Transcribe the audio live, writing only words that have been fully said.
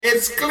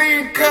It's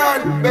clean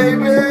cut,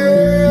 baby.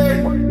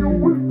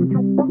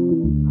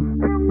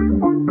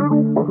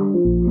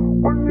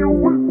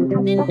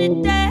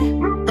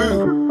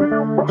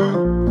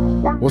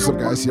 What's up,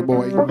 guys? It's your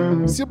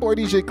boy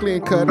DJ Clean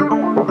Cut.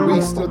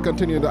 We still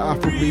continue the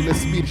Afrobeat.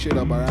 Let's speed shit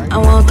up, alright? I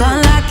want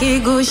gun like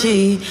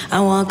Gucci, I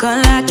want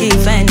gun like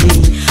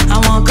Fendi, I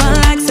want gun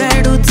like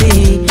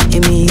Cerruti,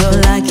 give me your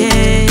like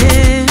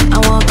it. I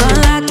want gun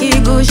like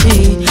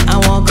Gucci, I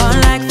want gun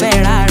like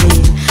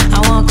Ferrari, I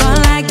want gun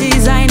like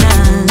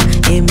designer,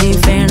 give me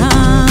Ferrari.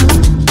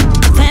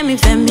 Femi,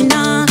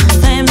 femina,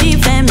 femi,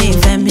 femi,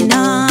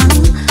 femina,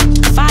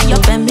 fire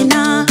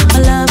femina, my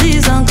love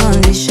is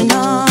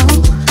unconditional.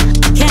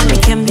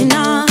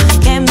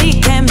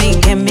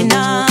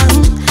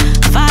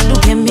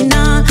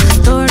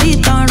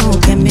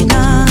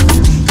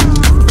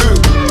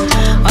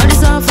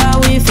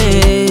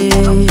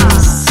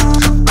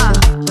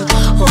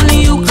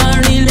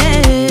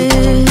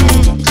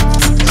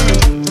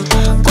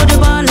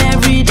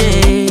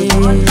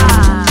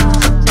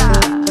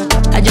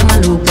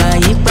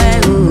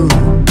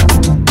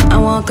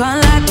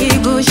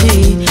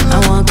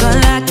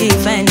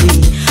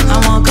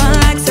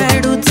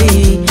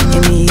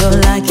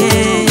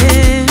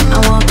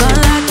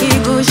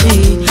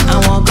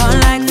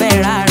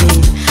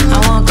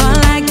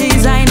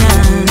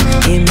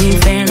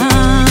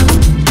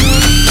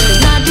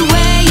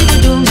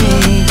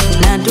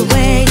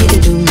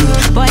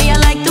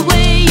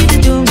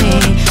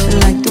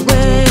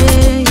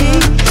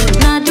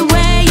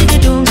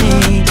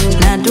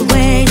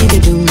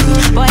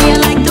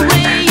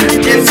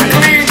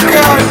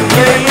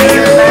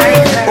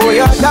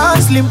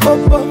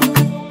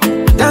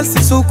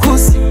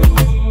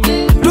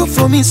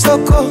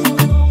 Soko,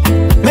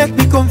 make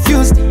me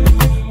confused.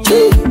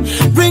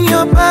 Bring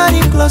your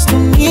body close to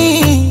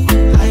me.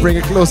 Bring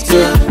it close to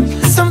you.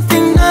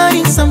 Something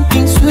nice,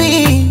 something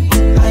sweet.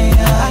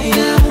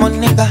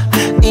 Monica,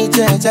 ni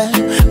jeje,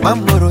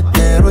 mambo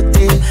rote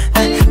rote.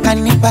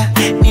 Kanipa,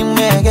 ni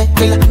mege,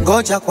 kila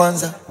goja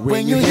kwanza.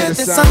 When you hear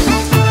the sound,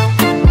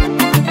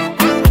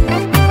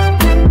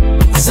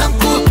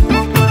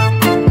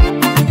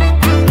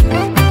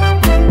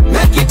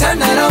 make it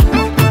turn around.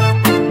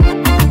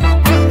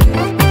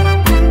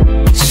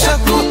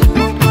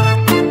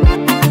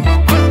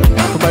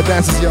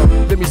 Dances, yo.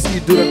 Let me see you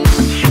do that.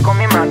 She call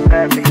me my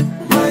baby,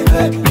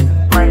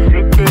 my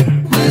sweetie,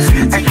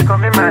 and she call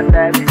me my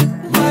baby,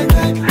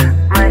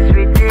 my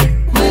sweetie.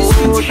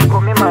 Oh, she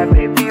call me my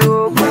baby,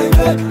 oh,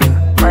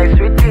 my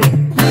sweetie,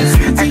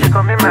 and she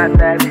call me my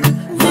baby,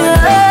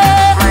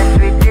 my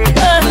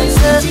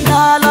sweetie.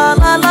 La la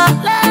la la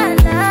la.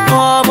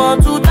 Come on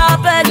to the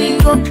belly,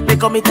 go. They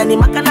call me Tani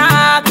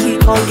Makanaki.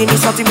 Come give me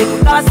something, make me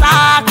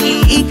Kawasaki.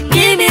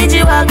 Give me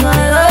G-Wagon,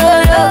 yo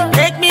yo.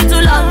 Take me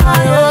to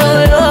London, yo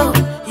yo.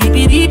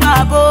 Ibiri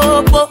babo.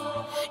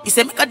 He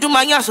said make I do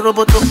my ass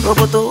roboto,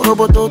 roboto,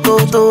 roboto, to,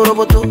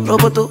 roboto,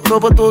 roboto,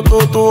 roboto, to,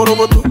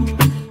 roboto.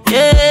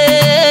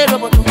 Yeah,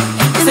 roboto.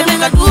 He said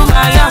make I do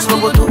my ass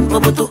roboto,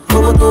 roboto,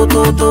 roboto,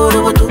 to,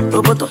 roboto,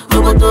 roboto,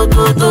 roboto,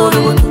 to,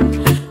 roboto.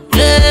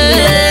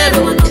 Yeah,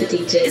 roboto.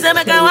 He said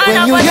make I wind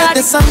up when you hear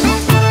the sound.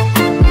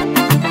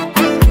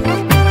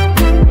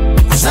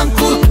 Sound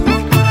cool.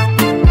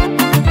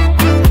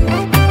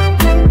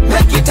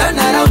 Make it turn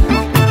around.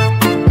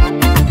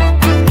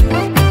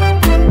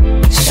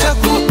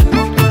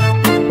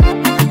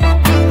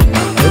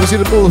 Let me see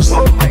the moves.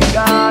 Oh my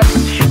God,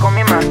 she call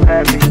me my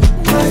baby,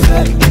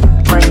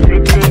 my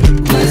sweetie,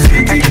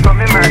 and she call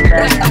me my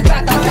daddy.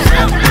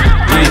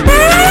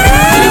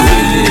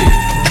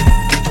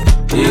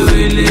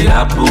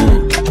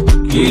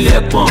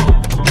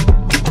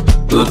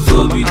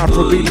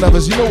 Afrobeat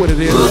lovers, you know what it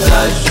is.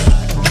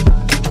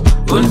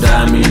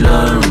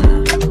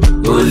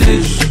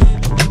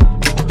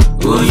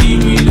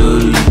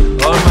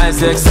 All my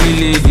sexy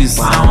ladies,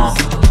 wow,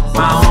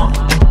 wow.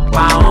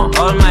 Wow,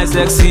 all my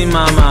sexy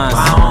mamas.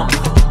 Wow,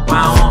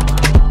 wow,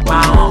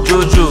 wow.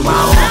 Jojo,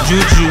 wow.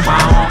 Juju,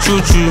 wow.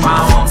 Chuchu,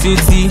 wow.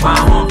 Titi,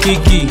 wow.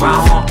 Kiki,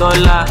 wow.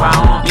 Tola,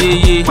 wow.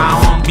 Yeye,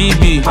 wow.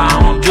 Bibi,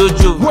 wow.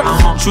 Jojo,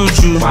 wow.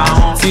 Chuchu,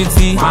 wow.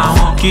 Titi,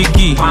 wow.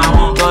 Kiki,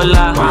 wow.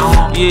 Tola,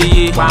 wow.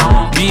 Yeye,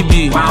 wow.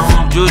 Bibi,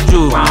 wow.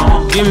 Jojo,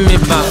 wow. Give me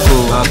back,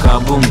 oh, waka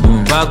boom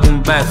boom,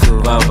 back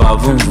oh, baba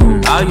boom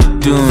boom. How you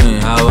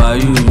doing? How are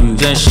you?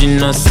 Jenshi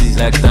Nasi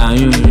like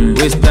Tanyun.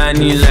 Waist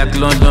tiny like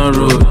London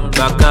Road.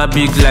 Baka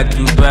big like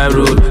Dubai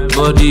Road.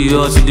 Body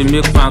yours, you dey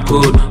make my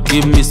code.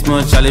 Give me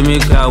small chale,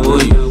 make I woe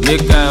you.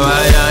 Make I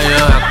wire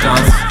your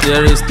account.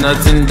 There is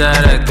nothing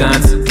that I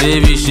can't.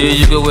 Baby, shit,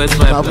 you go waste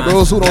my now, for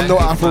those who don't know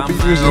Afrobeat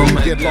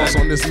music, you get lost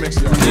on this mix,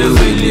 yo.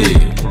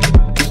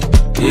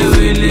 It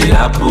really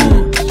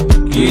happen.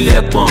 Kill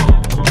a pump.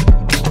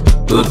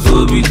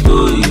 Toto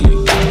Bitori.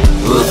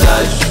 Oh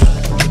gosh.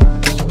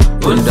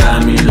 Oh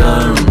dami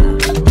lorun.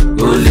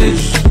 Oh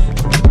lesh.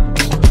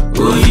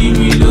 Oh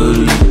yimi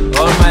lori.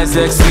 All my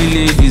sexy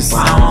ladies.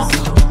 Wow.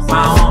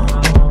 Wow.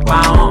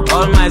 Wow.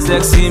 All my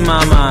sexy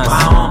mamas.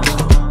 Wow.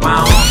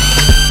 Wow.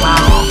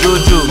 Wow.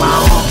 Jojo.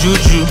 Wow.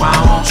 Juju,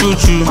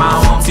 Chuchu,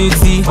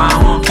 Titi,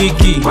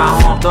 Kiki,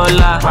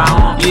 Tola,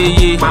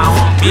 Yeye,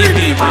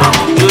 Bibi,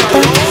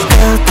 Jojo.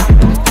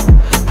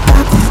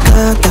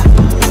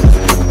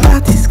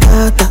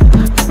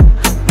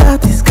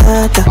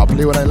 I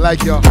play what I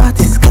like, y'all.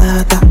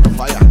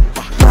 Fire.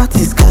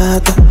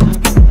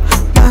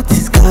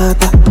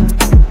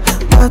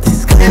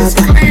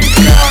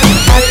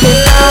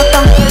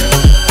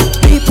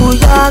 People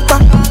yaga,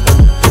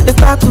 they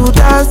start to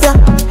dance, yeah.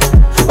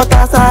 But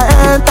as I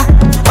enter,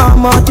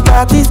 I'm on the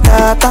party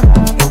scatter.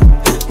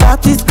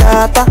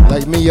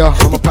 Like me, y'all,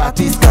 I'm a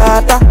party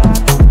scatter.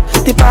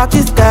 The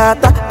party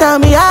scatter. Tell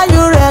me, are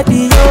you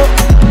ready, yo?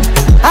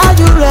 Are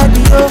you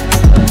ready, yo?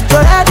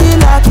 You're ready,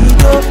 like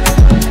yo.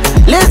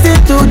 Listen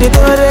to the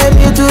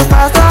do-re-mi to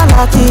Pastor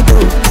Latido.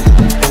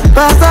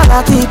 Pastor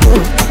Latido.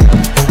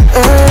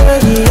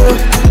 Hey, yo.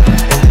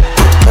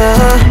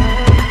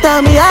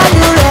 Tell me, are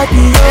you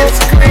ready,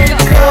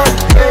 yo?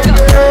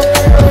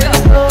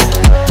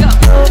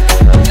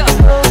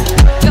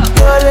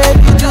 You're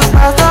ready to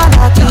Pastor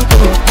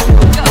Latido.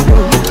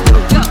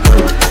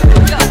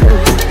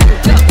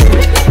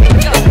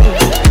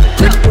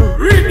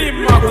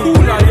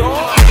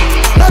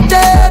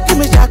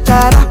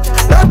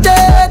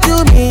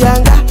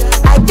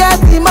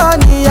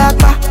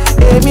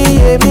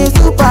 Èmi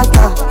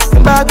superstar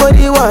nígbà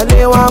gbórí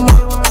wọlé wọn mọ̀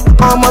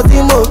ọmọ tí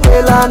mo gbé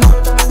lánàá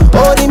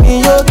orí mi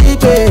yóò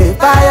gbígbé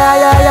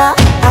fáyáyáyá.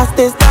 As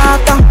they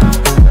start up,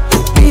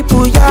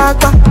 people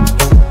yaga,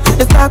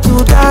 they start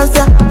to dance,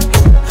 yeah.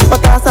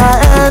 But as I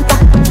enter,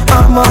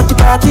 I'm on the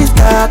party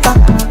starter.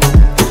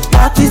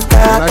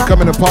 When I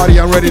come in the party,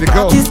 I'm ready to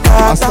go.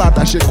 I'll start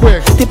that shit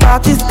quick. The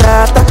party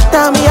starter.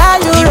 Tell me, are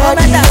you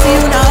ready? The moment I see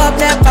you now up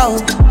there, oh.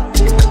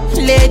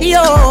 Lady,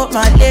 oh,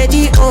 my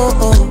lady, oh,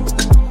 oh.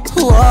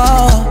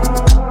 Whoa.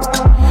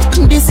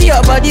 This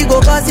your body go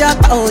cause your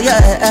power,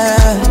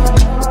 yeah.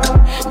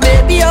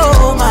 Baby,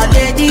 oh, my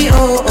lady,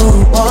 oh,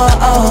 oh, oh,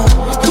 oh.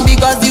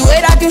 Because the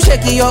way that you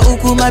shake your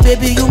uku, my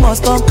baby, you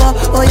must come.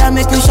 Oh, yeah,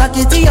 make you shake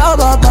it to your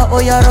baba. Oh,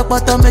 yeah, rock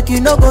bottom, make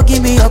you no go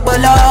give me your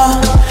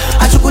bala.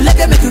 I should like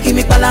make you give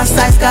me balance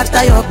size,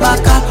 scatter your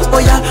baka. Oh,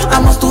 yeah, I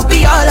must to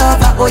be all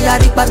over. Oh, yeah,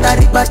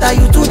 rikbata,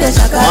 you to the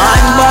shaka.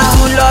 One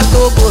bottle of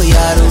Togo,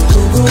 yaro,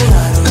 Togo,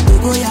 yaro,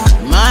 Togo,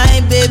 yaro.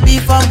 My baby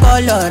from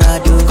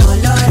Colorado.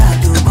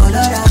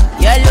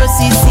 Yellow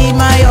CC,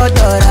 my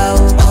odora,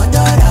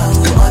 odora.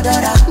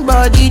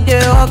 Body de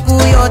oku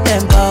your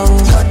temper,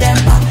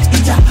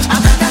 ija.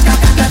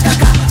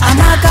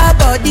 Amaka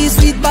body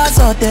sweet bass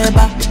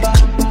oteba.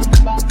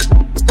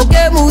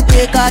 Oke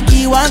mute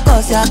kaki wan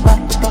kosiapa.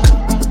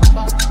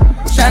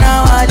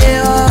 Shana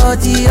wale oh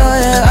ti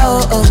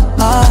oh.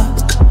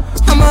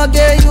 I'ma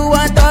get you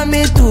want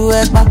me to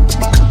epa.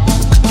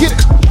 Get it.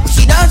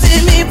 She don't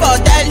see me for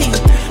telly.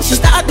 She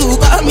start to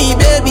call me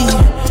baby.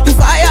 If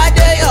I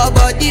day your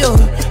body, oh,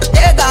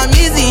 take a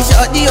easy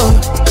shorty, oh.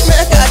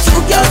 Make her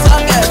choke your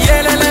socket.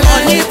 Yeah, la, la, la.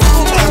 Money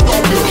too.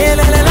 Yeah,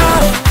 la, la, la.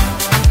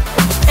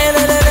 Yeah,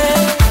 la, la, la.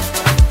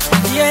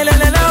 Yeah, la,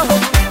 la, la.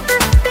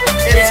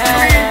 Yeah,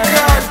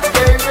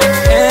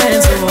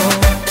 so,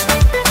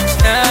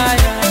 yeah.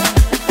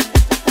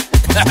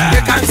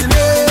 You can't see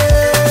me.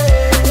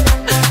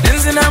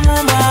 Denzi na mu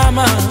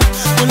mama,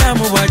 una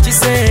mu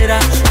wajisera.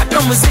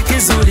 Ato muziki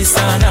zuri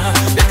sana.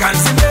 You can't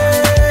see me.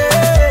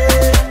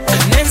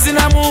 Denzi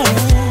na mu,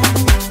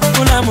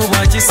 una mu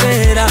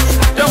wajisera.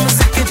 Ato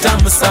muziki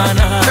tamu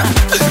sana.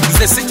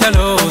 Nze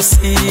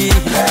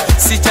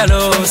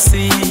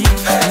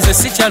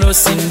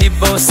sichalosi ndi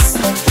boss.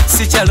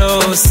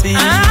 Sichalosi.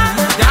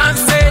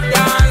 Dance.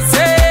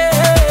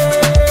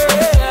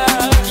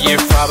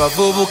 Yefa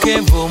abavubuka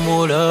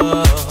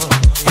envumulo.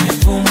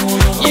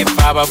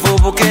 Yefa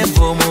abavubuka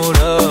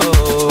envumulo.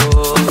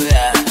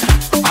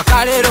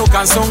 Akalero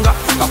kansonga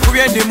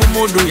kakubye ndi mu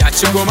mundu ya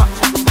kigoma.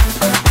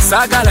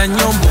 Sagala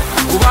nyombo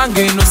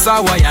kubanga eno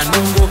sawa ya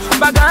nungo.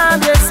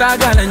 Bagambye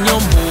sagala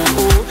nyombo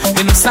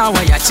eno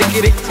sawa ya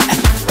chekere.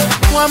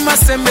 Wama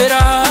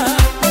sembera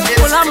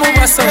mulamu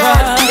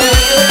basaba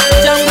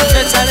jangu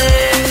tetale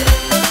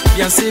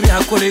byansi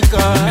byakoleka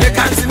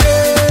leka nzine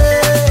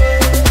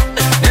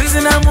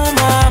nzina mu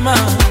mama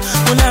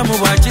mulamu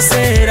bwa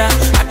kiseera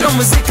ate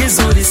omuziki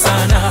zuri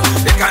sana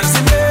leka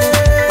nzine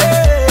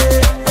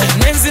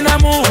nzina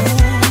mu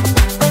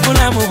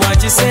mulamu bwa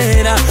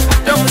kiseera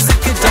ate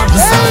omuziki tamu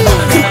sana.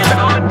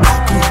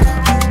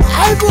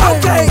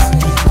 Okay.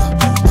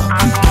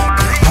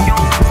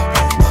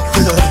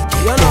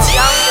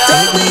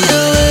 Take me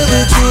away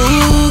with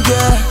you,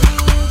 girl.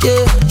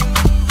 Yeah.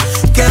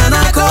 Can I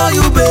call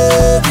you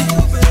baby?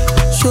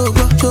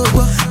 Sugar.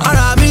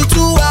 Alright, me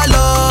too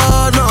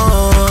alone, no.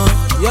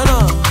 You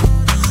know,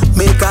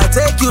 make I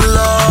take you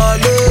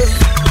lolly.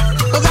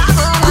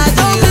 I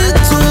don't need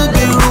to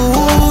be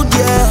rude,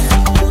 yeah,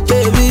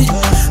 baby.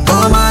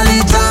 Come on,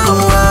 little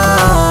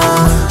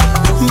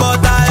one,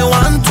 but I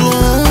want to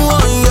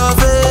on your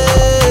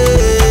face.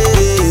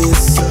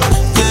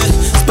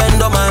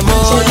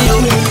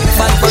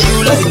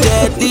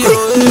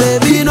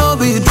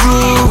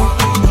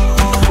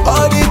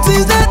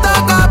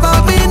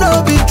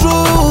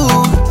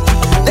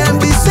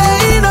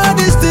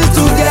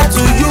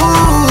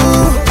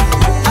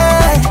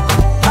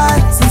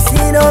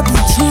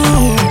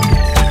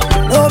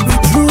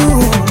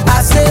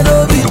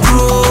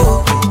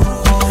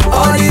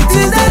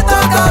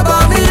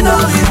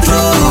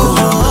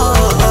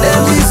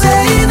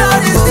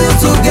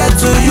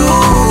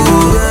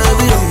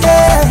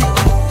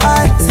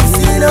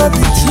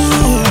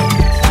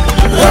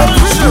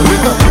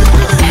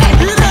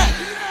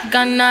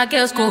 Ghana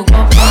girls go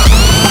bum bum.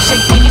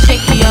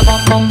 Shake your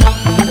bum bum bum.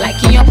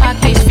 Like in your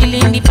package,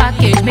 feeling the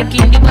package,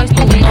 making the boys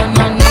do no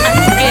no no.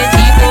 And get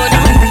it go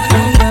down,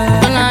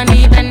 don't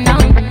even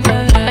down.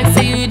 Like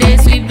say you dey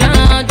sweep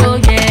down, oh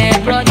yeah,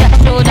 bro, your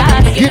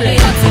shoulders get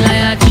it hot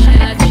like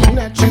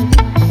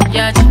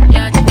yachi.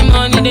 The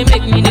money they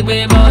make me the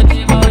big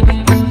body.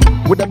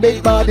 With a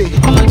big body.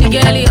 The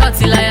girl is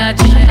hot like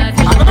yachi.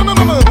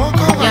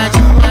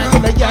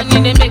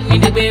 Money they make me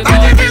the big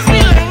body.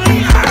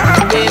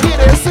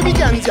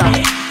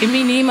 Give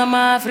me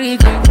Mama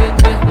Africa,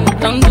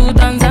 down to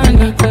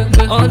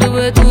Tanzania, all the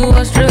way to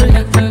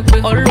Australia,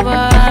 all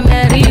over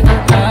America.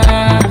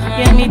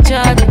 Yeah, me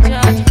charge,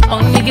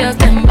 only girls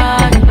them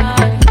body,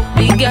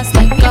 big girls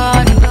like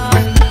God,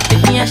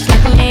 big girls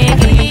like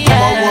Nigga.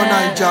 Owo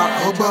Naija,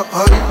 Owo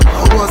Ori,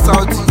 Owo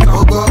Saudi,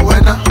 Owo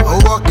Wena,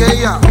 Owo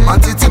Kenya,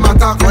 Matiti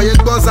Mata, Oye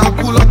Gboza,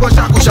 Kulo,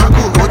 Shaku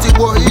Shaku,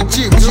 Otibo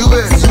Egypt,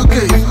 US, UK,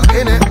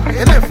 in it,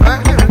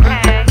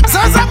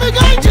 Sesame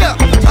Ganja,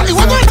 you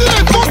want to do the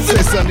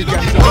Sesame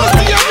Ganja.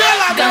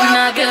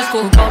 Ghana girls go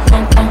bum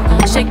bum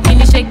bum,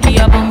 shake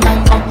your bum bum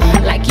bum.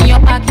 Like in your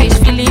package,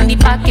 feeling the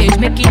package,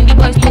 making the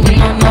boys go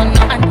no no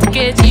no. And to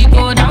get you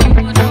go down,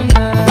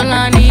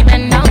 don't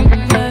even down.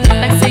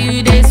 Like say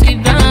you dey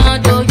sweep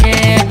down, oh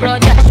yeah, bro,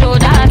 your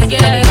shoulders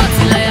get hot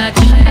like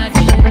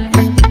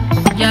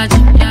yachi.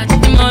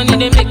 The money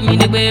they make me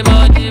the way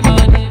body.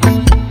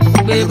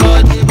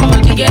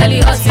 The girl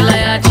is hot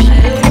like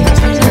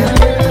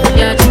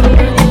yachi.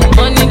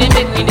 Money they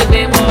make me the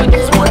way body.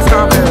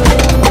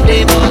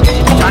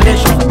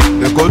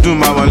 Kó dùn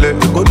máa wọlé,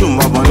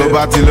 ló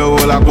bá ti lówó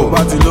lápò,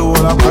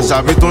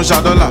 àṣàbí tó ń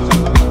ṣa dọ́là,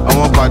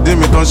 àwọn pàdé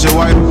mi tó ń ṣe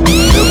wáyé.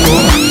 Èkó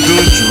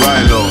dùn jù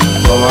báyìí lọ,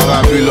 ọmọ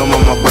arábí lọ́mọ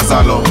ọmọ pẹ́sà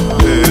lọ.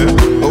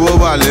 Owó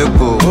wà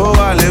lẹ́kọ̀ọ́,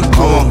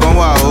 ọmọ kan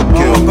wà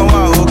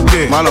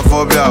òkè, má lọ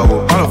fọ́ bí àwò,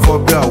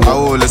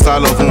 àwò ò lè sá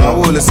lọ fún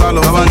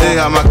wọn. Tábàndé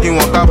a máa kí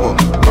wọn káàbọ̀,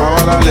 àwọn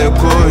alálẹ̀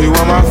kó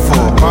ìwọ má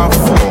fọ̀.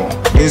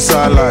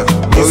 Inside life,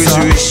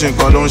 oríṣiríṣi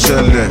nǹkan ló ń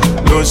ṣẹlẹ̀.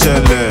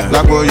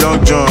 Lápò Young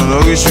John,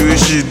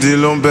 oríṣiríṣi ìdí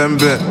ló ń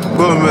bẹ́ńbẹ́.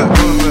 Gómẹ̀,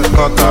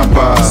 quarter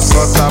pass,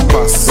 ó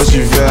sì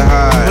fẹ́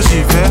high.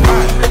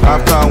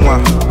 After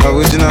one,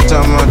 original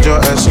time ọjọ́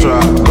extra.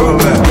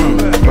 Gómẹ̀,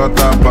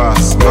 quarter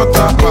pass,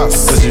 ó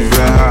sì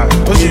fẹ́ high.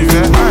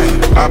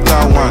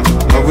 After one,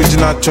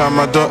 original time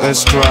ọjọ́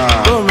extra.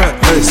 Gómẹ̀,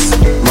 face,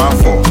 máa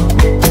fọ̀.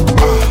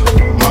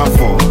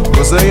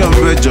 Kò sẹ́yìn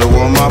bẹ́ẹ̀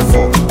jọ̀wọ́ máa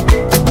fọ̀.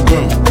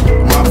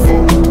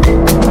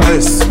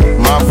 Yes,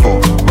 my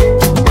fault.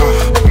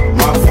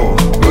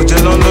 Oje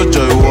lọ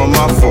lọ́jọ́ ìwọ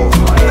má fọ̀.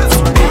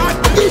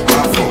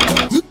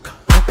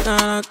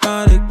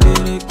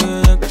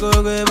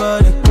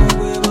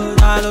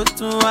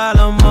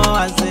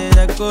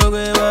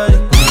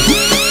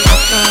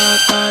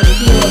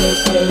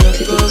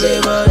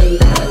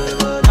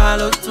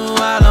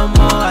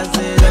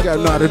 You gotta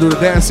know how to do the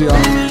dance, y'all.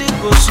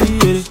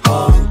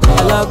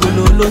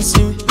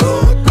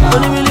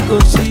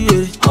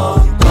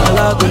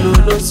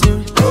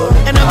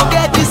 And I go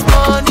get this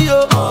money,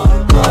 oh.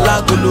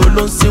 Alagolo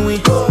lo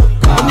sinwi.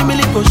 Oni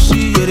mili ko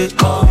shire.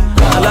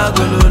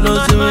 Alagolo lo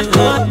sinwi.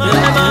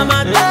 Mama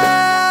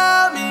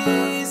tell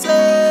me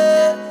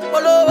say,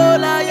 olowo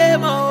láyé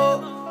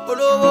mo,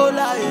 olowo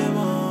láyé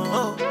mo.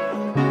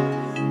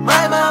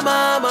 My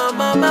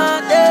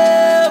mama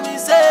tell me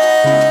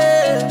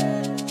say,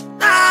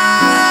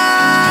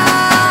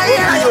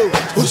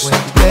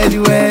 Where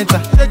you enter?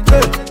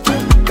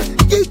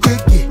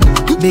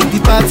 Make the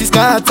party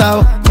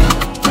scatter.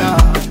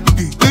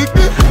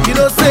 You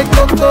know say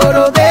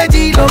kokoro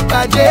meji lo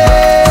paje.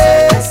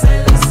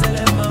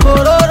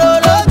 Kororo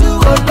lo ju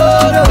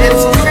oloro.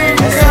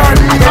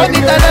 I'm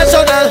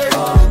international.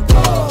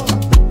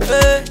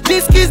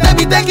 These kids they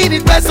be taking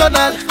it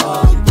personal.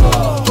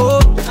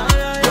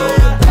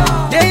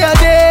 Day your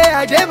day,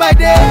 I day by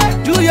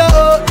day. Do your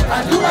own,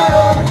 I do my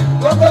own.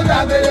 Koko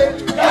tabele,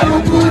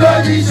 kalukuro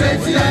di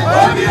sheti.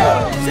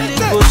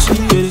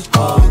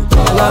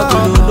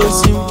 Alagolo lo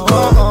sim,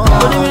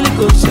 money really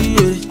go see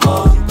it.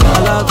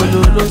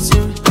 Alagolo lo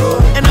sim,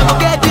 and I go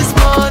get this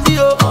money,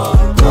 oh.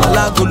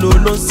 Alagolo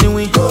lo sim,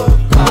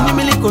 money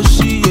really go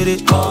see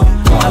it.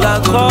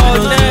 Alagolo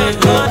lo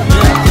sim.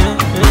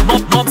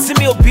 Mom see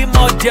me obi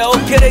mo je o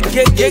kere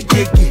gege.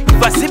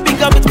 If I see big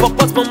with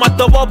purpose, mama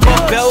double bubble. I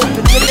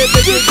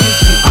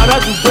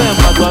do go and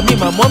bad me.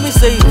 My mommy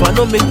say if I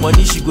don't make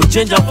money, she go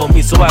change up for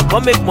me. So I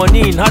can't make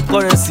money in hard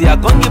currency. I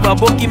can't give a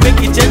bookie, make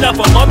it change up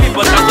for mommy,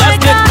 but I just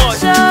get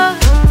much.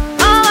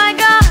 Oh my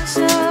gosh,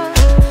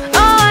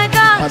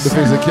 Hide the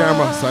face of the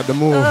camera, side the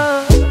move.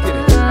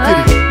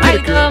 I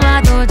come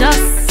out to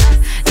just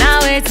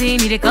now waiting,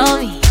 they call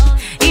me.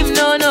 If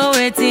no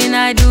waiting,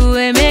 I do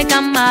it, make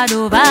a mad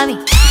over me.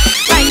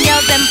 Find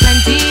out them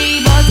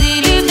plenty, but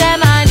leave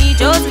them and he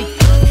chose me.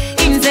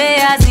 Him say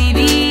I see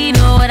me,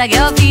 know what a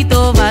girl feet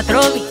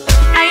overthrow me.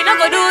 I no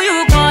go do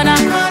you corner.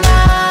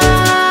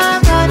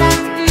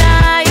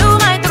 Nah, you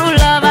my true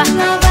lover.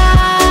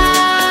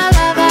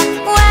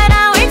 When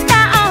I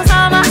winter and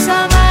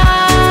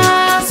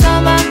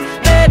summer,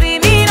 baby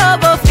me no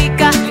go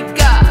fika.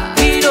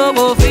 Me no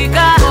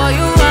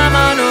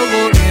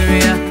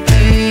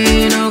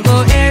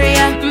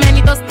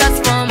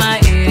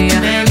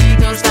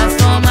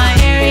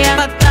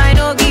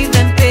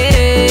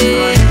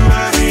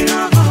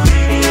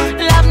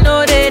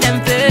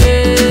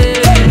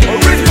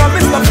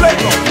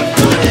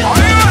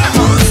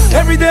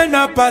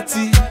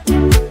party.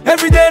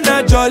 Every day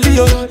na jolly,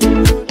 oh.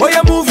 Oh,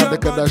 yeah, move your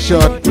Look at that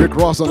shot. Rick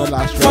Ross on the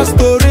last track. first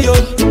story,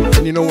 oh.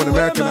 And you know when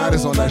American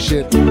Idol's on that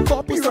shit.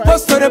 Copyright.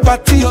 First story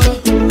party, oh.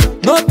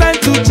 No time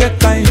to check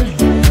time.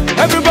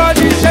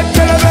 Everybody shake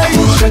it,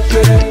 baby. Shake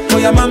it. Oh,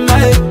 yeah, mama,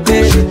 eh.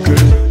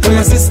 Oh,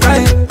 yeah, sister,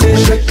 eh.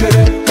 Shake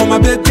it. Oh, my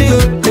baby, oh.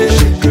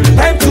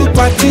 Time to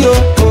party, oh.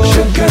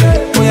 Shake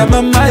it. Oh, yeah,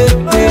 mama,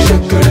 eh.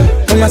 Shake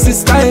it. Oh, yeah,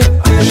 sister, eh.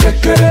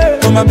 Shake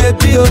it. Oh, my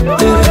baby, oh.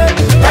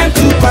 Time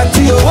to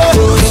party, oh.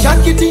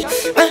 Shake it,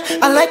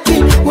 I like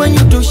it when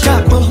you do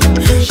sharp, oh.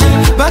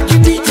 Back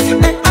it,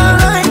 I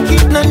like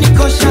it, na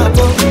niko sharp,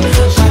 oh.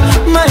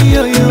 My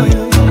yo yo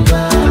yo,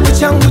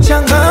 uchangu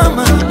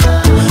changama.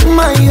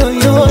 My yo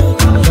yo,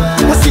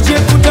 usije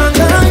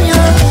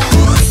kudanganya.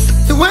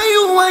 The way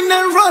you wanna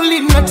roll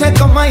it, na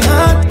take on my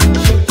heart,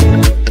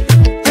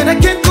 and I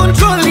can't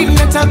control it,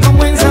 na take on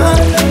mwenza.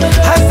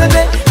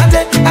 Hasade,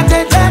 ate,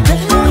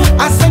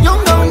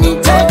 asanyonga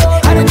unite,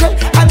 ate.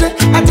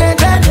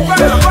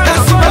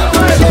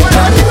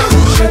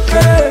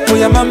 Oh,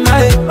 yeah, mama,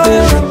 eh.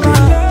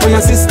 Oh, yeah,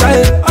 sister,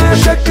 eh.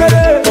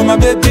 Oh, my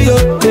baby,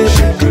 oh.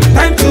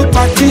 Time to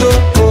party,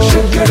 oh.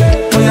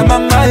 Oh, yeah,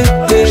 mama, eh.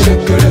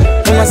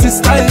 Oh, yeah,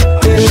 sister, eh.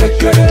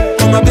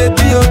 Oh, my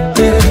baby, oh.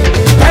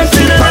 Time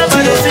to party,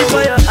 oh. See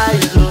for your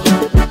eyes, oh.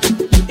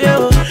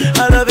 Yeah,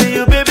 I love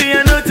you, baby,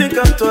 I don't think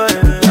I'm twice.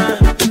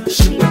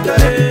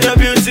 Your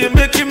beauty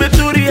making me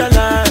to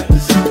realize.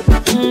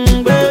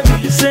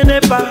 Baby, say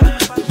never,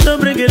 don't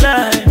bring it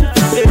life.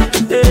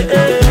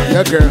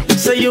 Yeah, girl.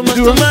 Say you must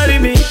marry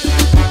me.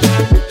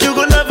 You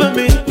go love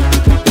me.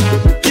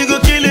 You go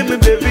killing me,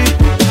 baby.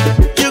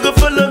 You go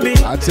follow me.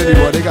 I tell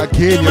you what, they got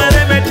game, y'all.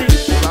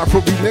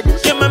 Afrobeat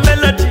niggas. You're my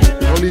melody.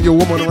 Don't leave your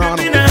woman around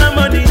them.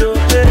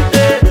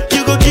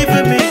 You go give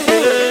me,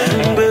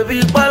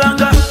 baby,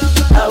 Palanga.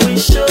 I will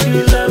show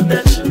you love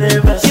that you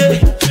never see.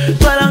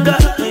 Palanga,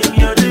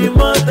 you're the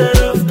mother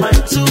of my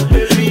two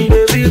baby.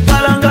 Baby,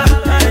 Palanga,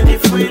 and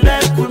if we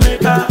like, we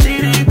make a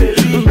titty,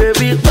 baby.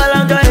 Baby,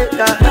 Palanga,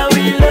 I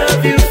will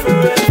love you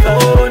forever.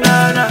 Oh,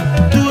 na,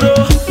 duro.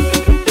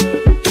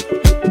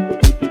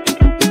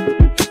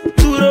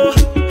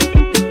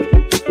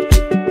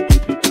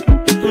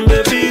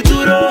 Baby,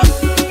 duro.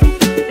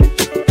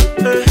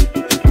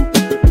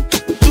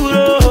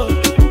 Duro.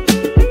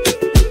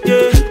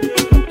 Yeah.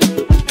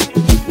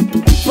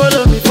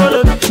 Follow me.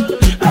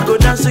 I go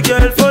dance,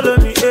 girl, follow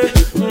me.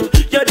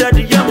 Your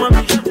daddy, your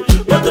mommy.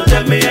 But don't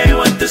tell me I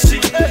want to see.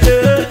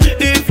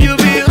 If you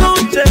be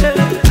haunted,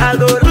 I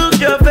go look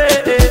your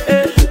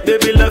face.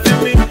 Baby,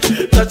 loving me,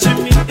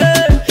 touching me.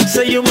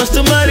 Say you must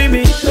marry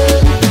me.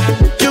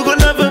 You go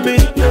love me.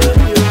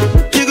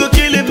 You go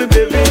killing me,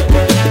 baby.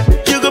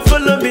 You go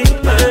follow me.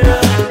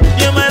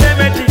 You're my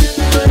remedy.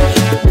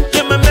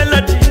 You're my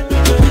melody.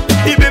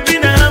 The baby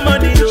na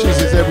harmony. She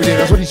says every day,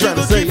 that's what he's trying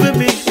to say.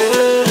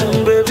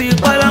 Baby,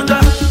 Palanga,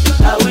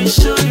 I will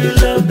show you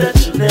love that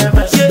you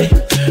never see.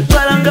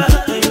 Palanga,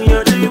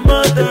 you're the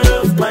mother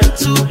of my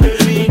two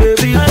baby.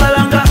 Baby,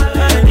 Palanga,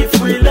 and if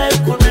we like,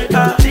 we make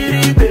a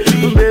titty,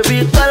 baby. Baby,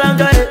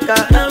 Palanga,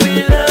 I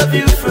will love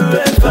you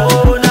forever.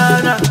 Oh,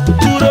 na,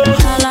 duro.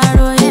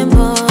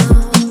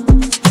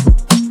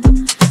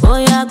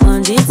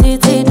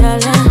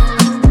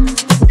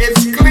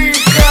 It's clean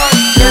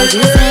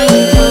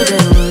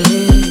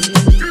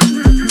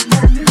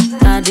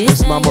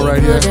This mama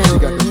right here, she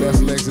got the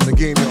best legs in the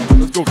game, y'all.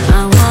 Let's go,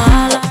 girl.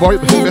 Boy,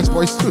 the best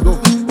boys too,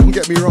 don't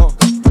get me wrong.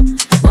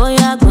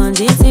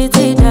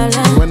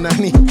 When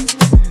Nani,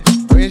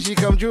 when she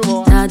come through,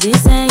 boy.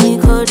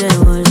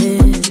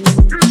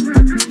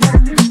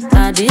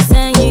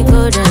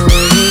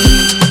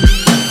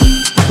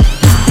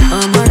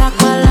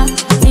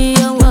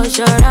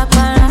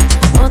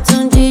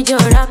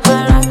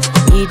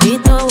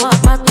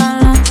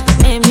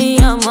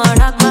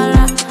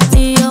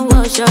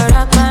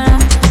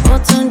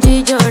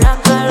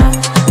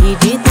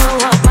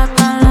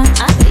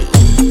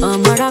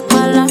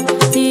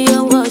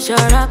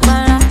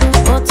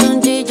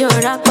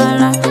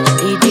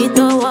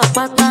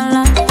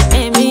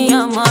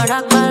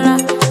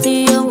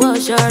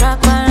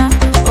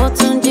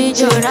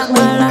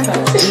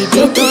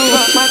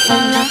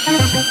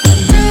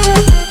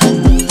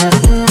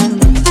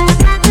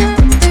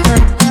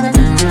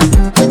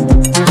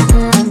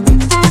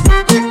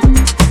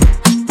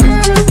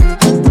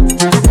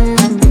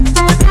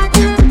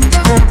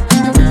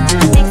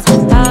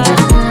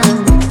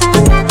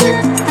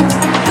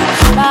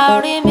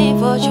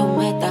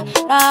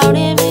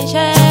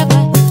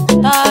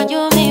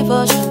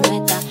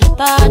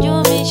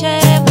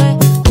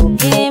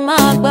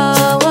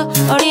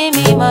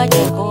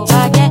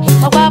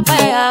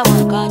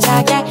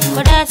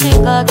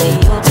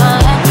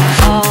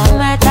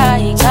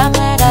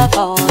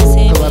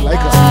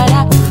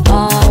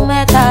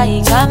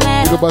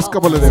 Bust a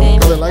couple of them,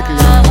 cause I like it,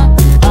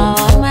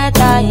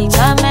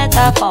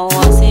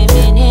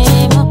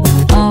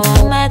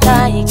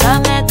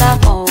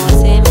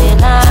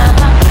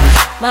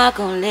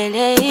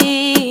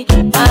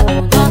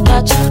 Magun don't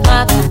touch,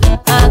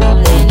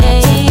 magun lele,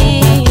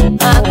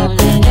 magun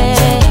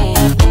lele.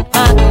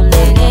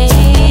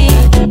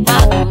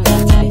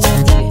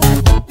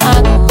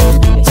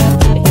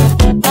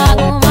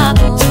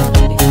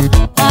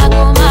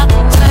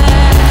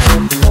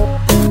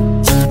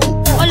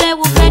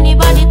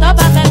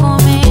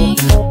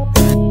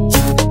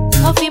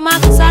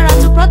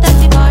 para to protect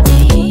the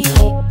body.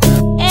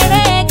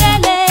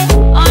 Eregele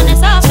on a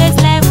surface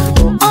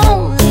level,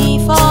 only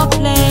for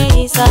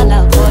place. I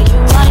love for you,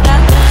 my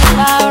God.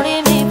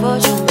 Rowdy me for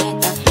you,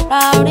 meta.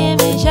 Rowdy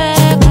me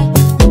shake.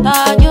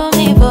 Thought you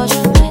me for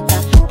you, meta.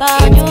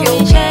 Thought you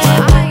me shake.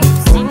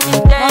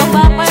 Oh,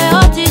 papa,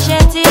 oh,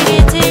 t-shirt, tiri.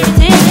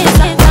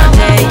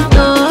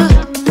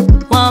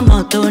 One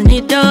more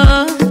tonito.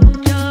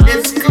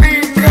 It's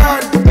clean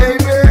cut,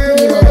 baby.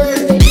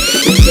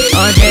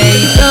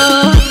 Odeito,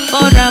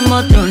 ora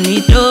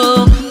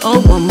motonito,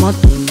 oh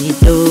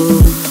motonito.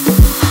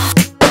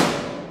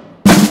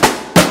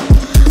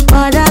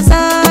 Oda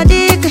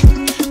Sadiq,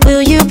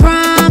 will you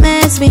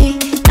promise me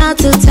not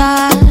to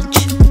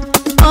touch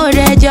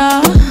Odejo?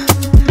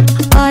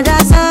 Oda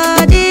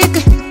Sadiq,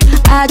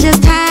 I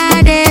just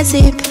had a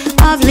sip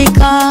of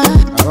liquor.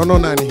 I don't know,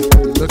 Nanny.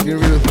 You're looking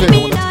real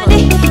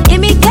thin.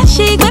 Gimme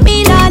cashi,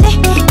 gimme lolly.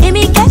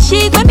 Gimme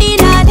cashi, gimme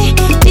lolly.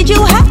 Did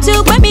you have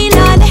to gimme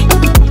lolly?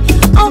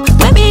 Oh,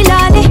 gimme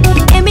lolly.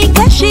 Gimme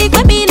cashi,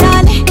 gimme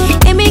lolly.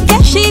 Gimme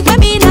cashi,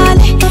 gimme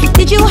lolly.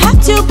 Did you have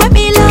to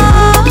gimme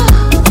lolly?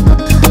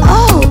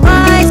 Oh,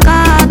 boys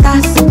got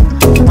us.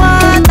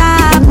 What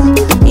happened?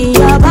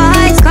 Your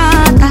boys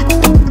got us.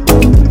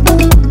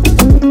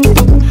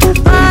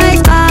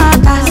 Boys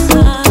got us.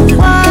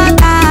 What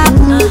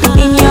happened?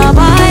 In your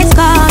boys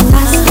got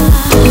us.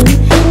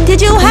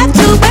 Did you have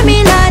to buy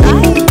me lolly?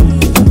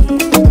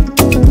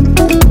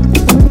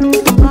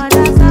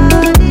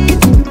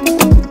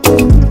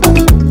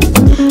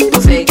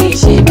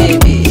 She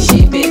baby.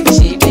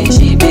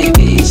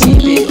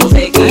 Oh,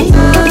 fake it.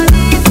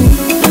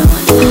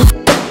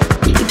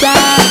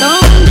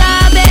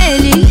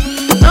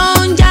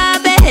 Don't ja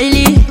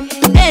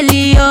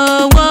belly,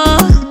 oh, whoa.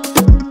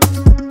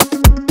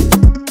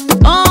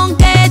 Don't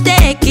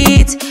take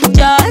it,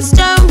 just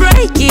don't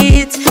break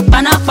it.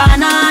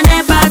 Pana,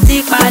 never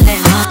take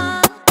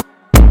palema.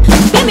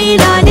 Give me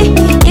lolly,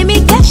 give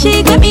me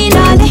cashy, give me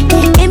lolly.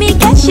 Give me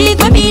cashy,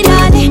 give me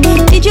lolly.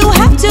 Did you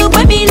have to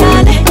give me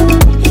lolly?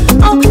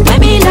 Oh, give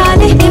me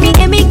lolly,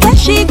 give me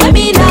cashy, give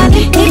me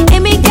lolly.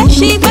 Give me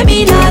cashy, give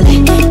me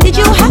lolly. Did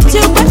you have to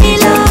give me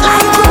lolly?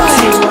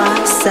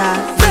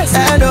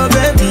 Hello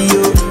baby,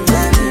 yo.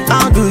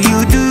 How do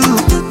you do?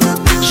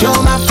 Show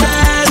my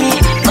family.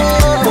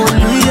 Oh,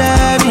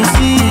 yeah, me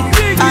see.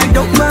 I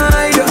don't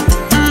mind.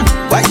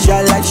 Why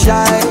shall I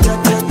shy?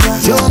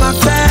 Show my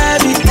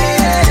family.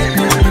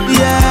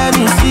 Yeah,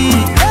 me see.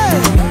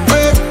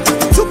 Hey,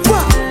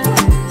 super.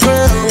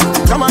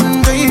 Come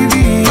on,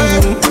 baby.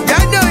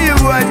 I know you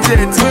want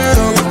it.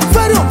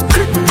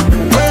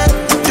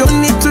 Don't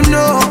need to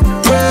know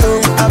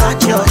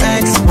about your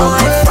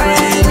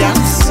ex-boyfriend.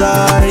 I'm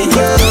sorry.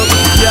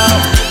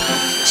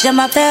 Je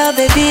m'appelle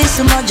baby,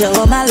 souvent je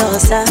vois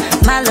malosa.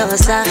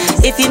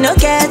 If you no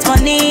get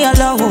money,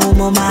 alone,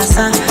 mo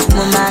massa.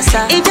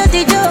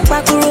 Ijo,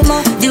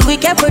 pakurumo, the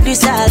wicked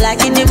producer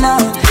like in the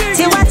mall.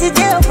 See what it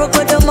do,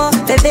 prokodomo,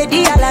 baby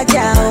di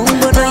alaja,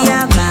 ungono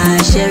ya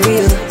ma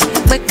sherry,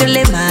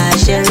 quickly ma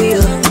sherry,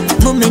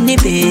 mumini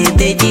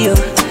baby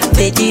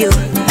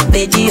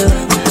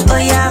oh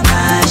ya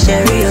ma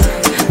sherry,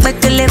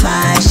 quickly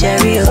ma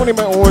sherry. Only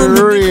my own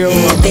real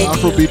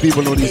Afrobeat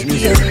people know these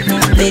music.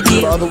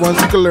 The other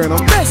ones you can learn them.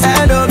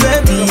 Hello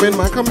baby,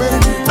 Come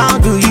in. how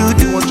do you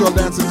do? What y'all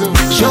dancing to?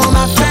 Show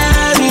my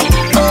family.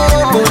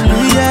 Oh,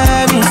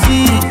 yeah, me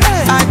see.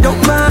 I don't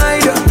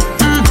mind.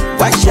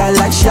 Why shall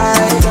I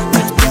shy?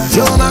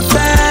 Show my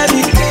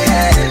family.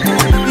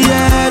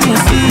 Yeah, me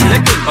see.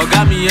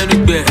 Ọ̀gá mi ẹnu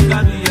gbẹ,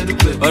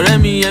 ọ̀rẹ́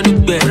mi ẹnu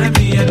gbẹ,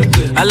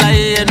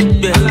 aláyé ẹnu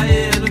gbẹ,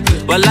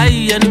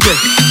 wàláyé ẹnu gbẹ,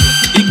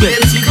 ìgbẹ.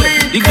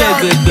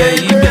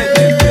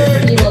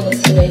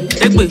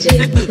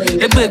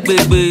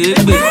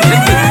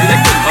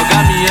 Ọ̀gá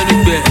mi ẹnu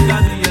gbẹ,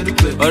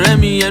 ọ̀rẹ́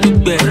mi ẹnu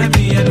gbẹ,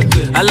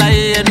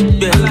 aláyé ẹnu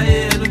gbẹ,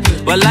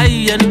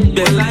 wàláyé ẹnu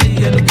gbẹ.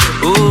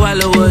 Owó wà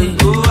lọ́wọ́ yìí,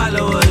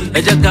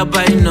 ẹ jẹ́ ká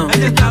bá iná.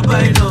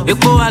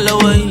 Epo wà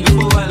lọ́wọ́ yìí,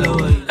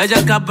 ẹ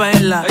jẹ́ ká bá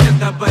ilà.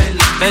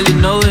 Ẹ lè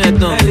náwó yẹn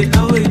tán,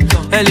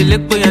 ẹ lè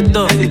lépo yẹn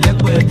tán,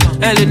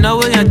 ẹ lè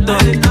náwó yẹn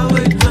tán,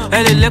 ẹ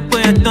lè lépo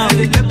yẹn tán.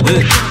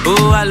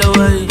 Owó wà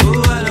lọ́wọ́ yìí,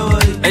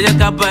 ẹ jẹ́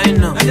ká bá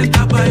iná.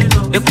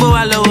 Epo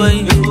wà lọ́wọ́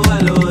yìí,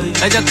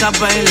 ẹ jẹ́ ká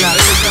bá ilà.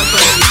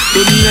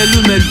 Tóní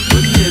ẹlúmẹ̀lú,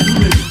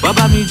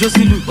 bàbá mi jó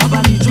sílù,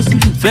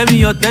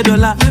 Fẹ́mi ọ̀tẹ́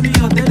dọ́là,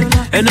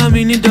 ẹná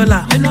mi ní dọ́là.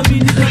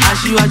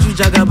 Aṣíwájú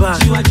Jagaba,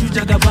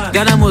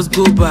 Ghana must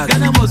go back.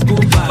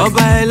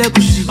 Ọba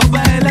ẹlẹ́gùṣì,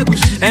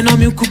 ẹná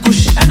mi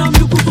kúkúṣì.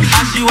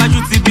 Aṣíwájú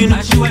ti bínú,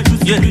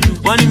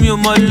 wọ́n ní mi ò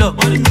mọ̀ lọ.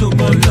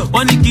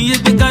 Wọ́n ní kí n yé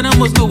gbé Ghana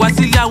must go wá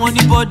sílé àwọn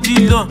ní bọ́dí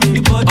lọ.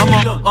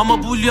 Ọmọ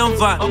bullion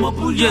van,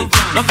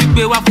 lọ́ fi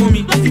gbé wá fún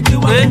mi.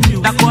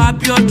 Dàpọ̀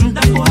Abíọ́dún,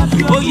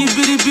 ó yí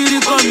biribiri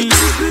kọ́ mi.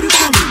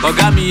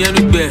 Ọ̀gá mi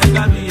ẹnu gbẹ,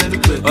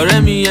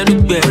 ọ̀rẹ́ mi ẹnu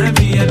gbẹ,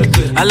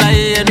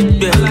 aláyé ẹnu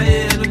gbẹ,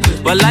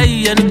 wàláyé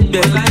ẹnu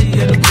gbẹ.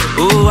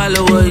 Owó wà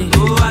lọ́wọ́ yìí,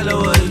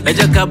 ẹ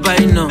jẹ́ ká bá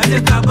iná.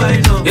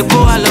 Epo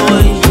wà lọ́wọ́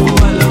yìí,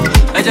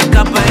 ẹ jẹ́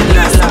ká bá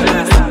ilà.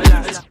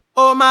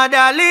 Oh my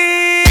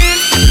darling,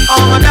 Oh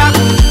my God,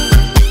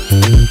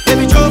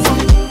 baby Jofa,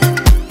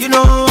 you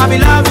know I be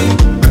loving.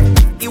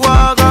 You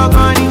walk up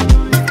on you,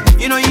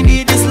 you know you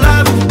need this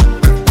love.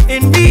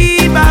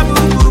 Indeed, babu,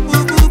 boo,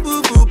 boo, boo,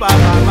 boo, boo, ba,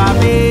 ba, ba,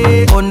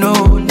 ba. Oh no,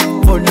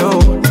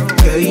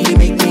 girl you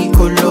make me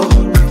colo.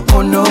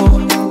 Oh no,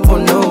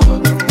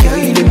 girl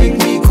you make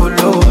me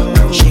colo.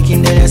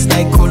 Shaking the ass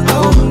like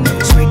colo,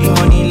 spreading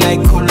money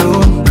like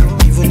colo.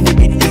 Even the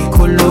bit they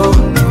colo,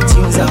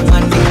 things are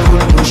man they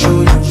colo.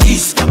 Show you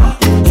this kaba,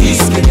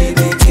 this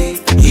kelebete,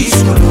 this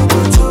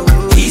koloboto,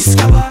 this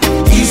kaba,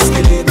 this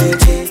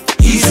kelebete,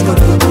 this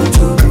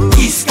koloboto,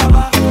 this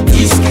kaba,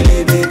 this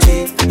kelebete,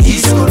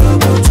 this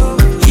koloboto,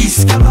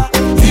 this kaba,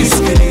 this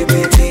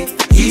kelebete,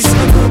 this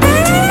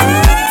koloboto.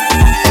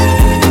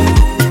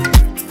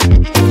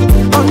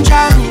 On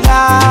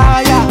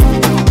Jamilaya,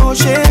 oh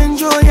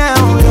Shenjo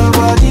now, your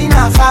body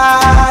na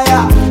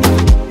fire.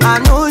 I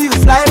know you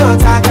fly,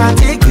 but I can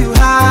take you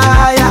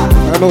higher.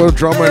 I know a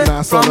drummer in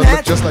that song that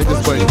look just like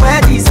this boy.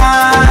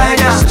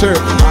 Stir,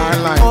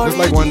 line, just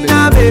like one day.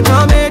 I've been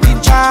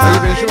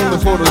showing the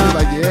photos, he's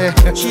like,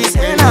 yeah. She's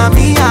in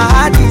me,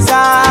 I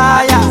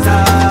desire.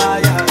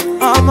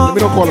 Let me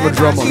don't call him a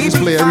drummer, he just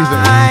play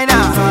everything.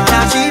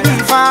 Now she be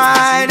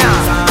fine.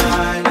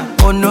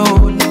 Oh no,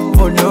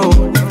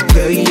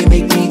 girl you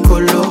make me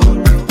colo.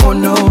 Oh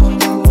no,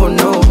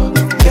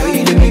 girl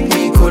you make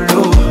me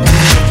colo.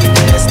 Shaking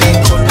the ass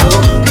like colo,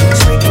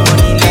 spreading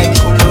money like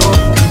colo.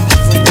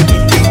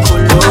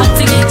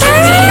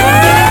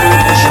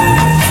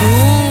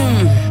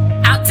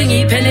 Acting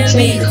pele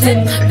beat,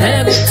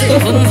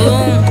 boom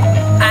boom.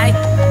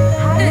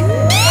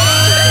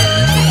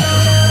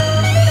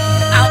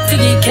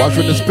 Watch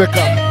when this pick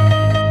up.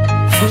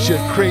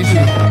 Shit crazy.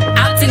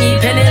 Acting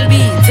pele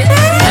beat,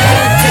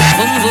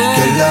 boom boom.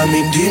 Girl I'm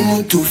in the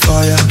mood to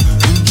fire,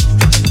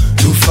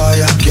 to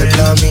fire. Girl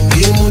I'm in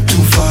the mood to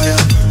fire,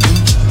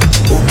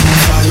 open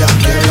fire.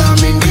 Girl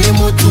I'm in the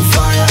mood to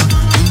fire,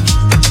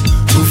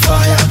 to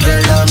fire.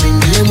 Girl I'm in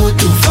the mood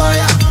to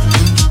fire,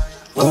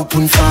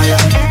 open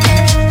fire.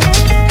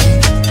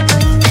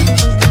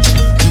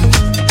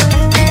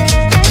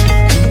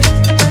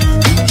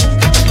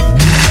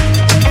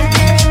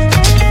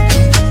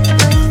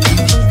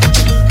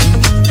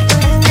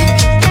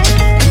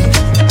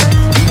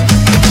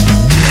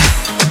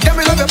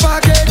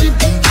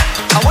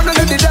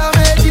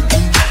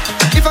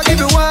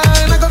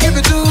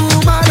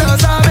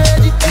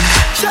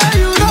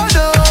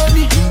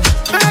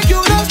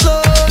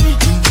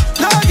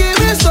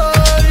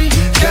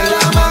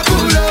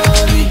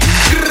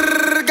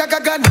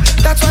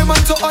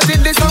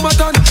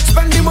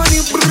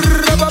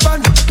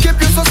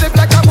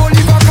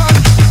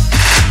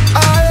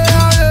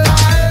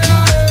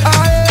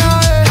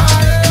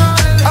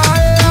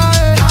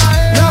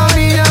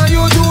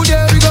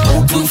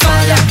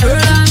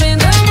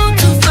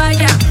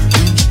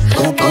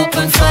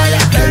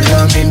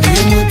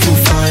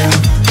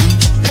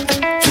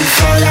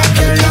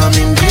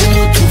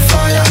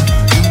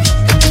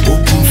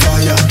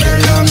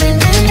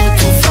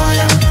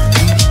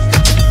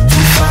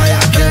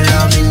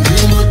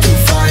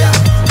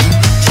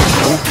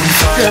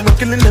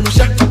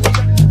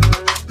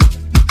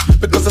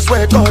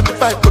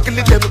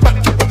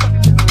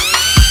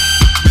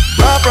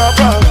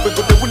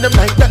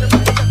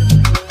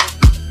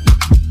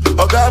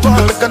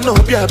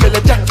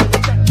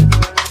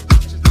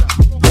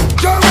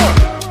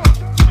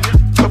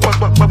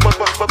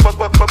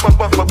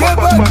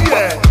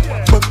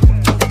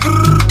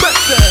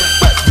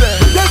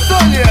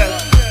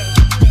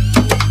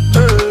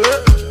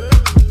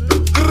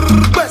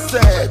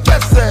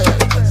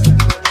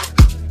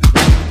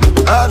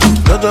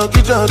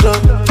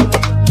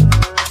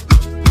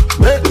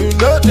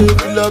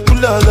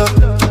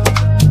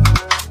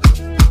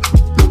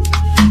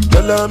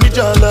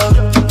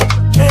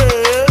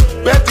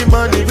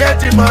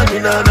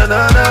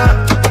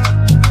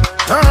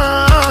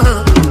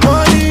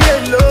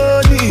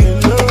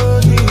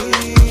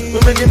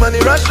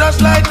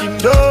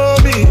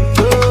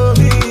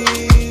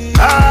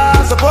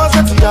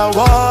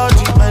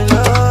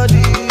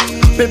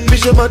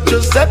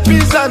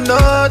 Giuseppe's a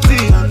naughty.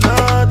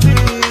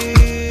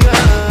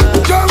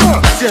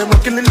 See, I'm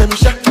killing them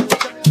shot.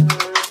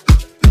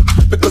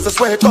 Because I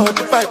swear God,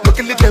 if I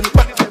kill them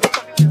back.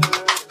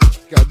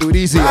 Gotta do it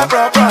easy. We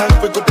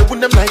go to win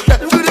them like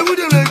that.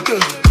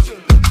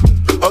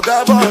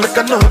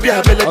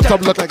 On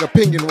top look like a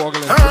penguin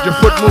walking in. With your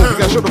foot move, you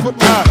gotta show the foot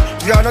move.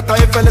 You are not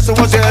a fella, so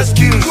what's your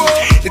excuse?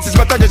 It is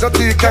better there's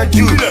nothing you can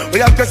do.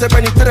 We have pressed a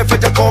penny to the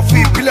fetch a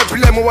coffee. Pile,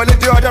 mo wale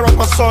the other of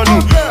my son.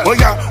 Oh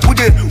yeah,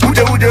 ude.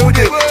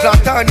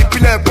 Zlatani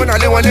pile, bona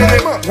le wale.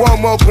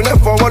 One more kule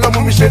for one of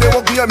me shade.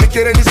 Walk here, me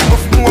kere ni simo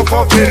fimu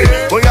for fere.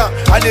 Oh yeah,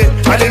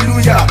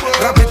 hallelujah.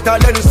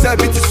 Rapita le nu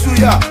sebi ti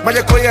suya.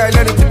 Maje koya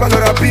le nu tipa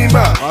lora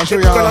bima. I'll show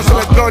you how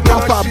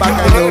far back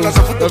I know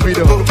the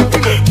video.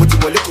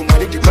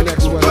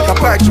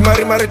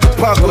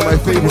 One of my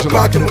favorites of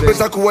back in the day.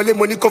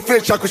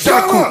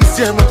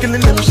 See, I'm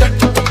killing them shot.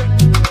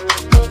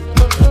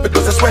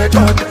 Because I swear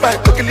God, if I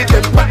kill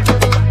them back.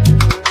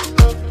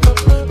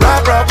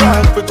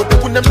 back, we go to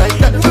win them like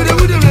that. We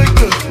do them like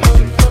that.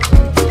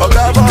 Oh,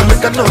 God, man, we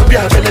can not be a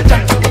belly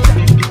jack.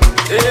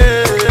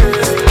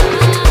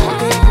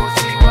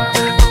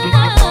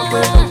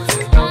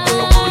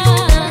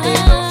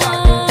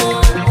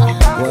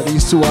 Well,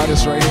 these two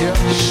artists right here.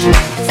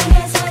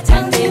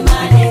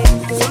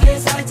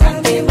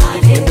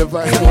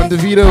 When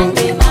DeVito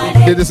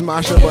did this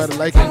mashup, I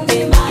like it.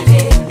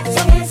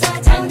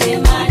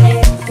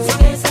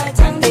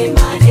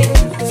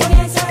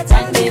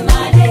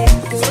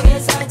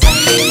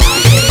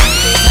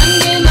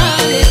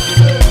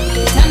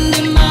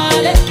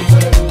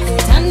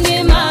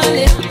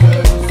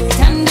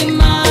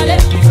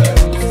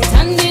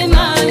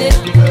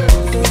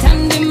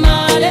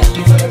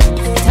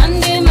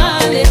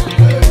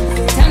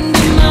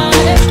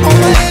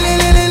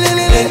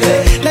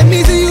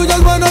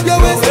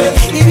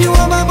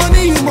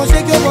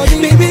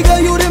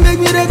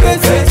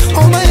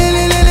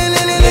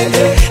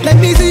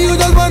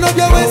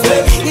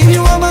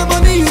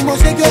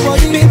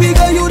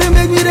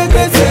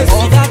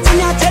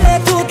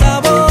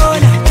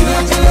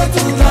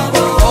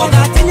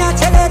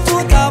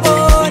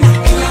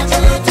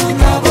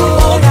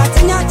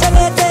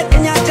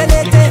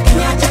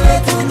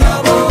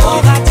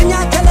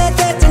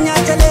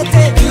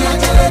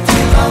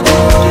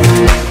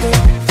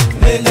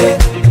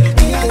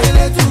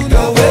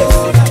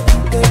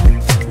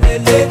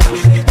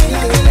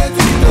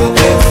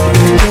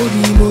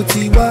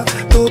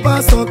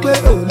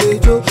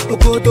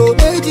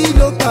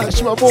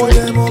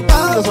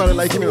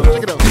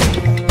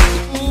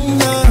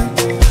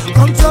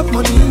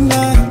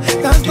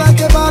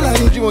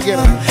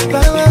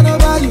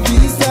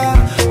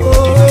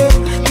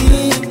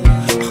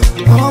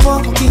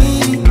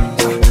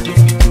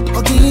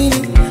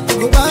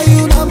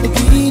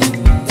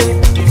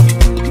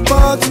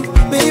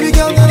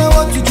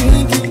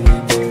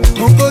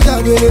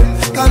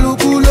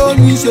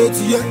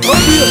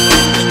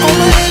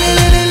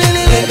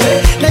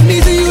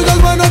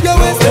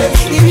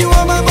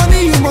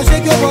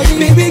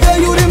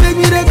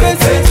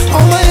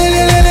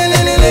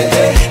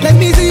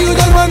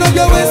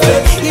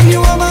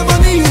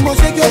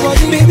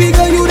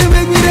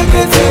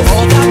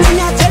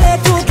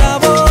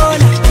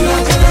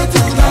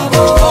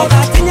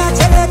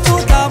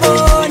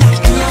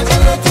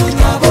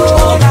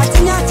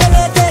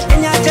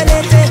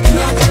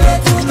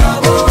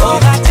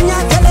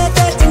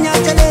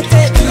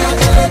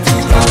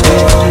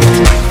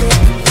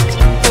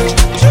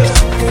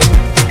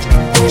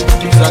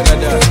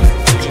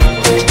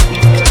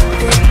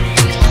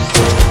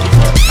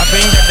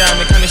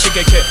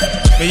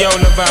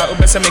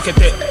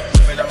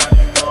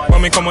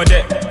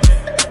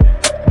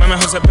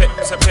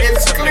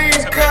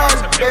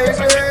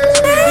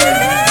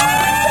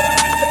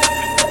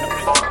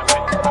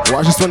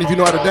 Watch this one if you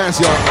know how to dance,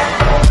 y'all.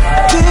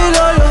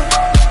 Pilolo,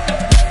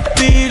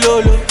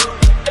 pilolo,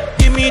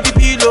 give me the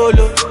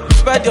pilolo.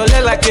 Spread your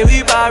leg like a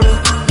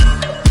wheelbarrow.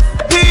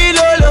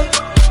 Pilolo,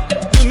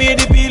 give me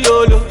the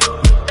pilolo.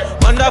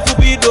 Wonderful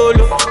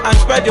pilolo, and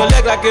spread your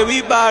leg like a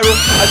wheelbarrow.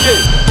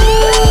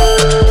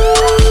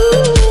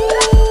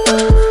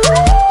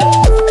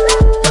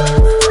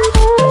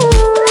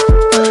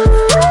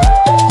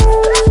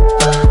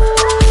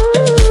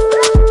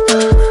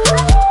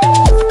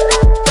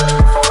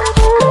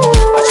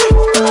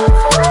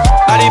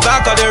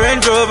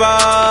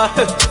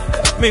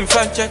 Me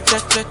fan cha cha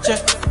cha cha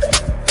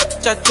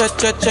cha cha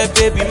cha cha,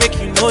 baby, make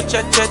you know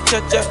cha cha cha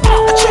cha.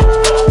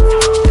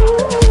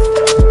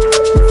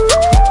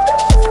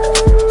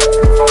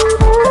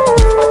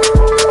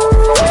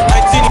 I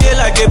think they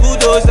like a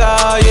bulldozer,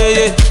 yeah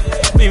yeah.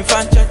 Me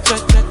fan cha cha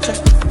cha cha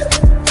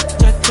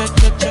cha cha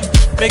cha cha,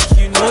 make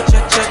you know cha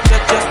cha cha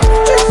cha.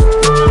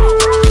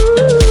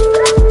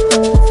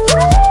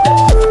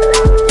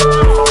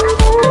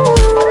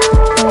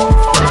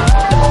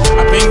 I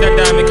bring that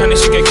down, me kinda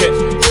shake it.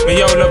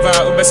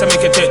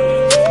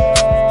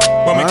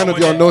 I don't know if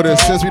y'all know this,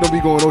 since we don't be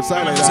going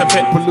outside like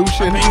that,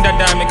 pollution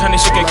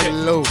like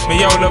low.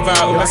 We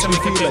actually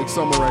feel like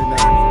summer right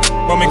now.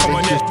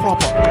 It's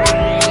proper.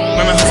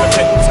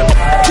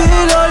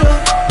 Pilolo,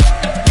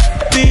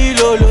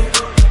 pilolo,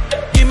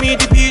 give me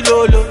the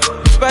pilolo.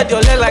 Spread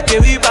your leg like a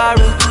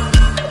wheelbarrow.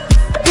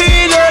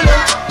 Pilolo,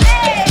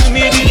 give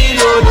me the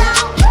pilolo.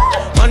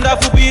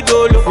 Wonderful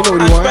pilolo,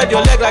 and spread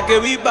your leg like a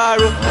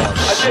wheelbarrow.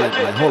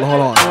 Hold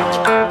on.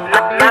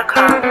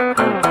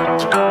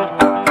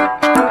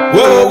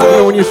 Whoa,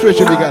 whoa. When you're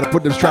switching, you gotta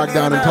put this track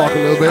down and talk a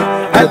little bit.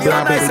 It's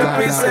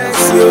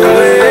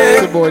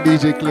the boy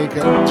DJ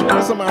Clinker.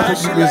 That's some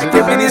African music.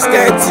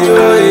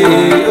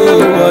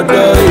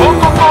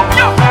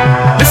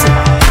 Listen,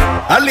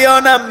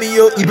 Aliona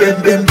mio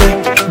ibembembe.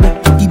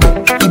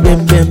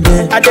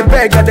 I the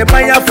beg, I the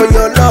maya for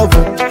your love.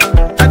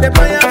 I the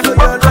maya for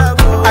your love.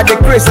 I the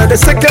grace, I the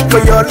second for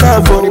your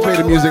love. When you play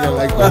the music, I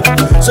like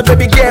that. So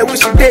baby girl, we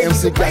should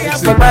dance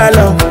for my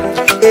love.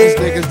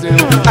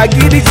 I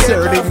give it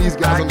serenading these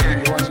guys on the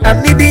video. I'm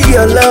needing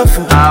your love.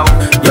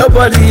 Your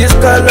body is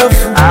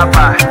colorful.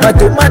 My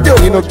tomato.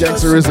 Ain't no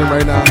gangsterism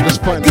right now. I'm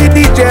just playing. Give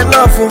it your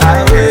love.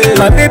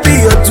 My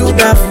baby, you're too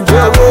daft.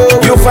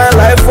 You find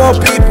life for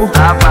people.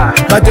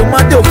 My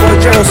tomato for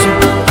Chelsea.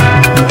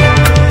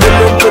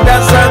 Polongo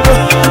dansango,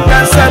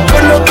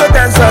 polongo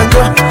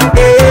dansango.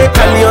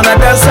 Caliona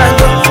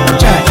dansango.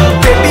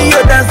 Baby,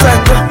 you're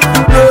dansango.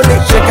 Roll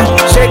it,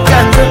 shake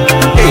and go.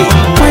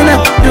 When I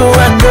do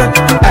and go,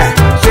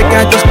 shake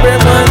and just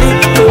spend money.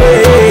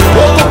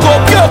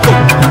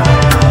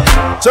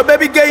 So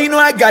baby girl, you know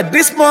I got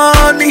this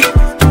money.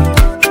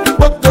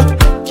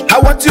 I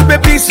want you,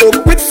 baby, so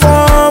quit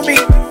for me.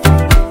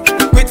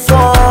 Quit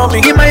for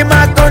me. Give my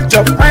mark on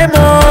chop my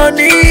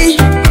money.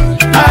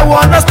 I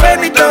wanna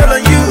spend it all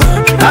on you.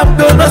 I'm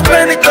gonna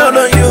spend it all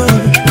on you.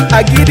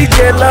 I give it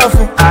your love.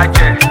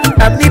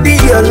 I'm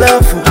needing your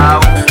love.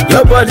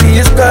 Your body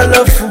is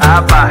colorful.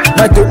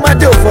 My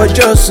tomato for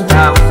Johnson.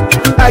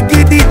 I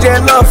give it your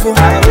love.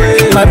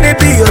 My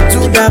baby, you're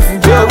too daft.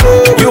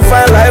 You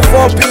find life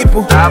for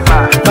people.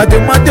 My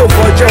tomato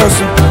for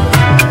Johnson.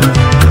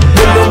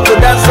 Polongo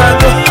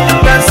dansango,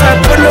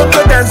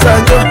 polongo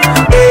dansango.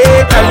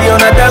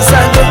 Caliona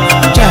dansango.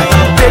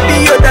 Baby,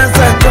 you're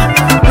dansango.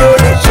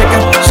 Roll it,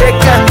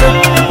 shake and go.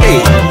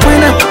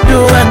 When I do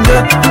and go,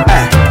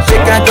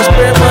 shake and just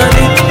spend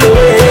money.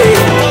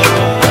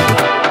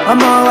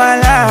 I'm all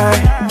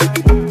alive.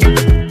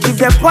 If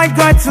the point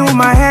got to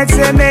my head,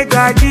 say make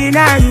I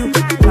deny you.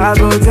 I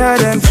go tell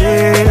them,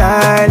 say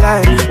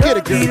lie.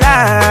 Be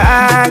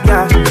like,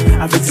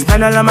 I fit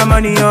spend all of my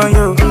money on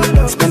you.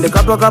 Spend a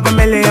couple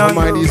million. Don't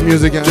mind these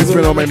music and I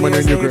spend all my money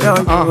on you,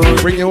 girl.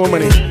 Bring your own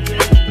money.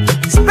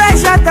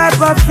 Special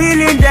type of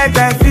feeling that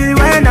I feel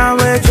when I'm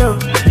with you.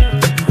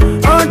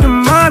 Oh, the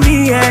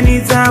mommy,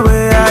 anytime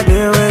where I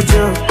deal with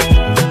you.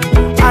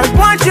 I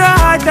want your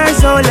heart and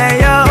soul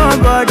and your own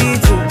body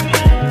too.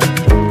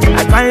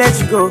 I can't let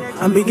you go.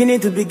 I'm beginning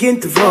to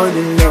fall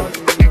in love.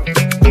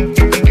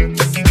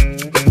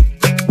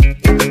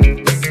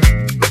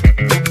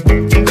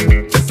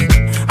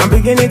 I'm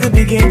beginning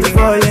to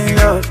fall in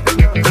love.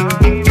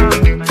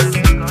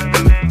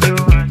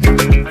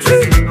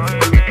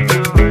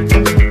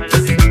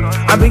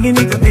 I'm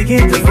beginning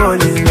to fall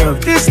in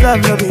love. This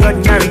love no be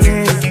ordinary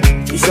thing.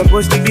 It's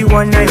supposed to be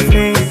one night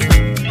thing.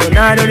 But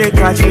now I know they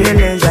catch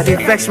feelings. I dey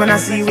vex when I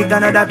see you with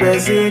another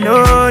person.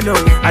 No,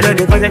 I know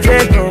they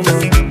concentrate no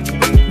more.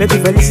 Make you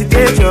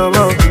felicitate your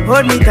love.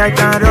 Hold me tight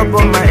and rub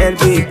on my head,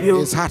 baby.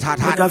 It's hot.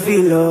 Make I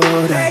feel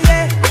alright.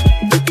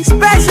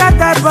 Special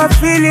type of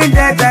feeling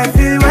that I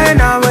feel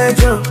when I'm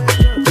with you.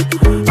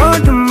 Oh,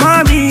 the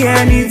mommy,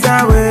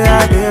 anytime where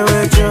I deal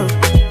with you.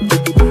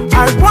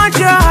 I want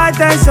your heart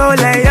and soul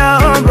and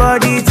your own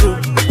body too.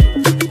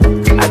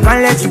 I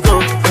can't let you go.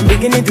 I'm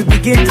beginning to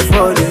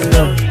fall in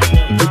love.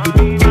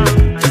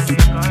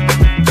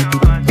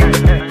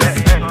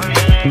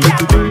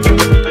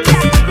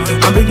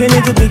 I'm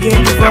beginning to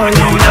fall in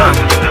love.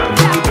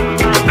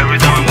 Every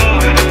time we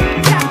move,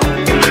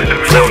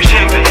 every time we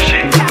shake that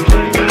shit,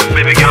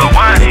 baby girl,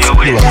 whine in your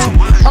way.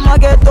 I'ma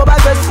get to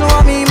back to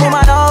show me,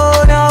 mama, no.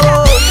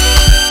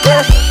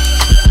 Yeah,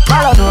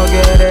 I don't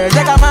get it.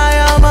 Check out my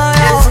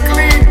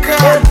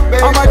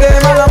I'ma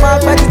get my love, my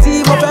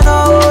petty, no.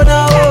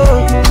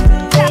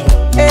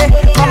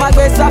 Mama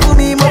get up for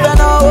me, no.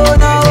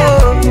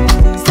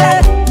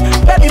 Say,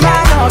 baby,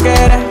 man, no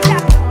get it.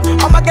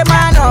 I'ma get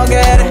mine, no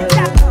get it.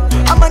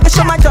 I'ma get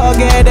show my dog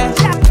get it.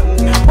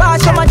 Why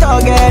show my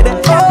dog get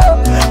it?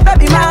 Oh,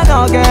 baby, man,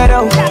 no get it.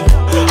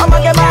 I'ma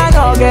get mine,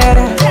 no get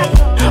it.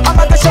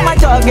 I'ma get show my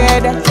dog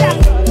get it.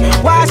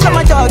 Why show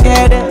my dog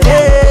get it?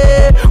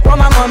 Hey, want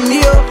my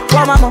mommy, oh,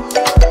 want my mom,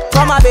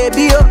 want my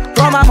baby, oh,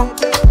 want my mom.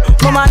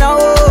 Mama no,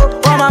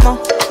 oh mama,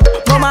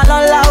 mama no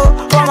la, oh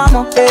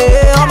mama,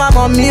 oh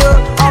mama,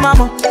 oh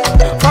mama,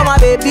 mama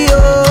baby,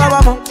 oh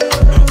mama,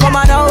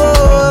 mama no,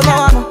 oh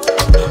mama,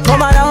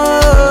 mama no,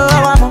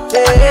 oh mama,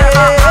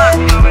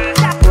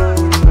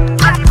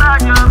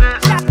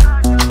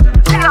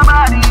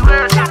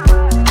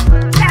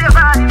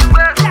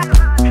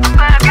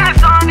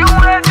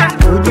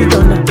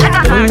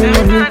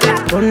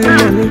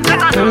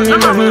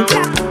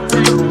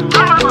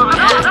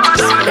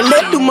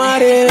 Let the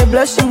money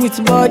bless you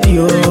with body,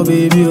 oh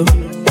baby, oh.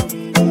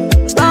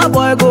 Star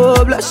boy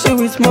go bless you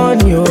with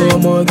money, oh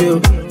my girl.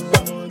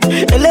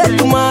 Let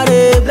the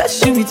money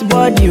bless you with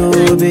body,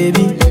 oh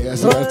baby.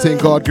 Yes, I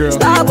thank God, girl.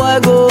 Star boy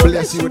go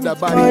bless you with that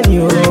body,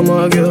 oh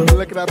my girl.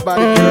 Look at that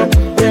body,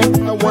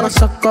 girl. I wanna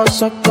suck up,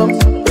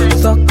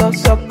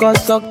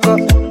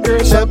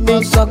 Let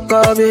me suck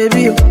up,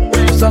 baby.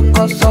 Suck up.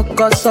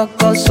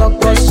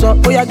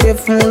 Oh yeah, give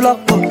him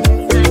lock up.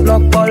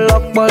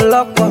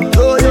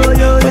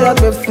 Yeah,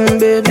 give him,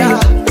 baby.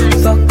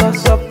 Suck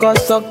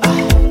up.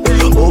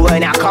 Oh,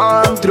 when I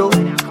come through,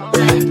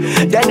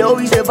 they know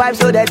we survive,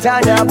 so they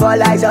turn up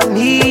all eyes on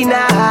me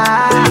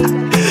now.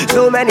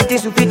 So many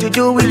things we fit to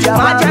do with your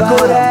magic,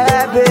 go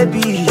there,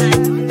 baby.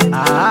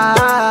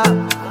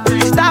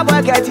 Stop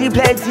getting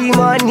plenty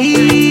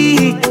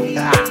money.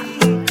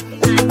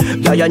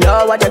 Now you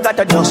know what you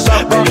gotta do.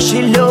 Baby,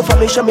 she low for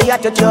me, show me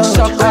attitude.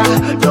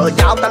 No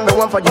doubt I'm the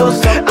one for you.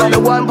 I'm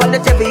the one for the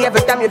TV every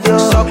time you do.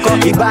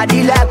 Your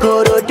body like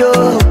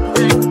Orodo.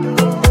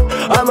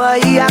 I'ma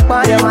eat up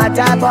on my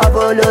type of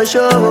polo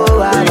show.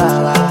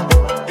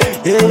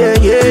 Yeah,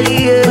 yeah,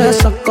 yeah.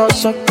 Suck up,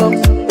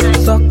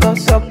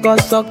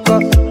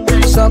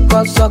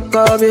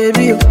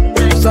 baby.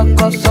 Suck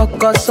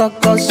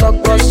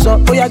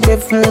up. Oh, yeah,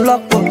 give me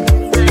lock up.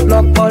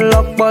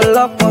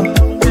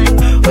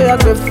 Oh, yeah,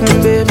 give me,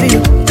 baby.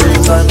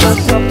 Suck up.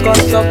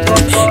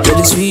 You're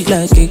the sweet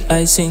like cake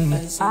icing.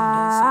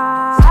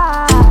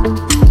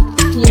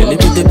 Girl, you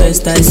be the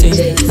best I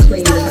sing.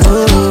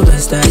 Oh,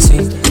 best I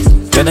sing.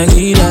 Can I give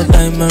you that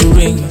diamond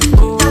ring?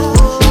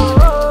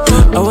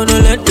 I wanna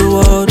let the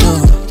world know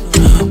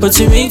what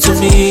you mean to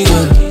me,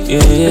 girl.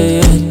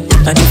 Yeah.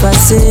 And if I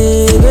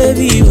say,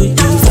 baby, would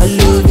you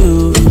follow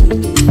you?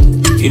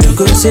 You don't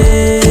go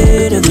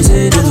say, don't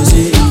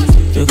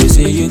go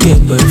say you get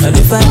bored. And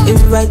if I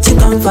invite you,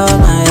 come for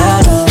my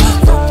yard,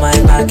 from my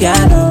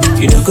backyard,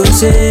 you don't go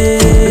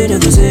say,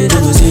 don't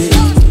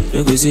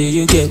go say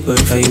you get bored.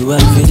 Are you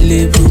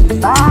available?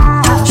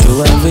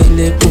 So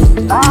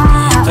available.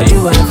 Are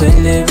you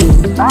available?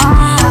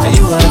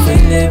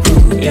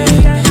 Yeah.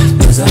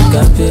 Cause I'm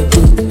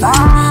capable,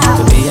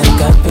 baby, I'm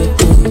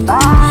capable.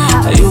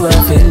 Are you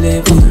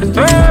available?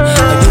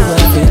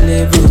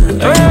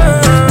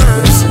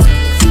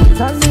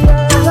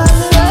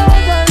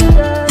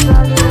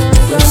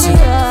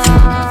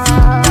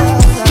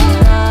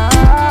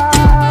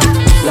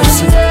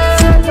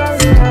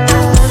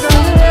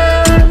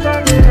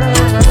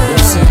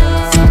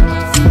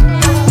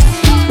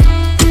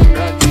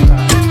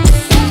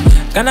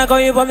 Can I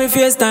call you for me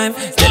FaceTime?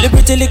 Tell you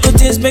pretty little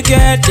things make your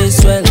head this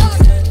swell.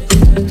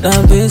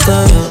 Now based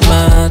on your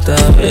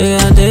matter, way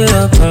I did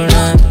up all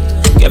night.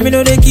 Get me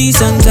know the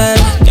keys and tell.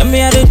 Get me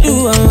how to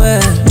do and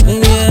well.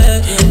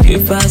 Yeah.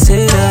 If I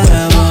say that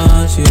I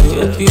want you,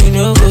 hope you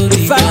know good.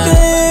 If I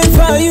day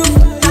for you,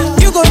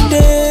 you go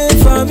day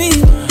for me.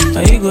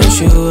 And you go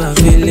show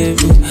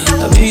available.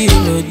 I be you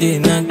know they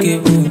not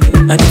give you.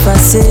 And if I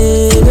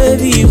say,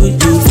 baby,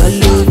 would you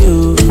follow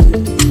you?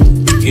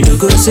 You don't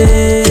go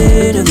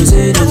say, don't go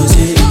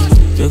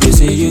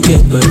say you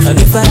get bored. And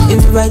if I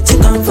invite you,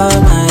 come for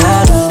my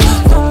yard,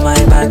 from my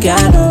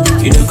backyard,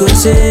 you don't go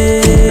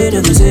say,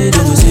 don't go say you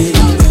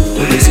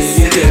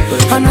get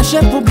bored. Ana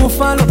shepu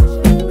buffalo,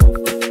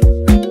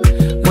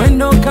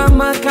 mwendo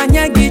kama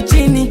kanyagi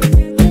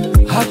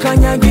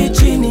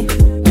chini,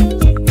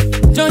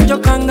 jonjo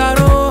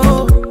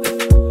kangaro,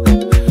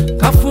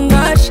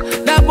 kafungash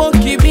dabo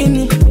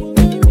kibini,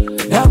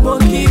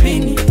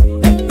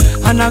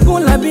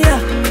 anagula bia,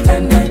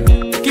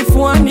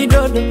 kifuani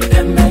dodo,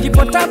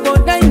 kipota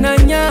boda ina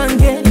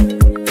nyange,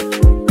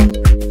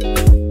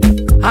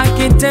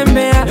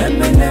 akitembea,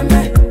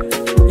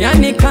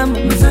 yani kama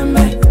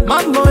mzembe,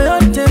 mambo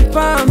yote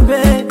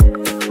pambe.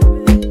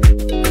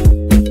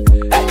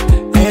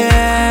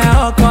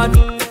 Okot,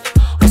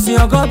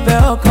 usiogope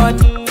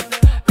okot,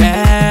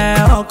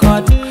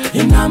 okot,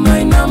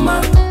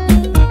 inama,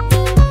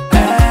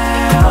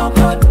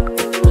 okot,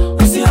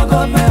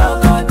 usiogope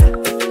okot.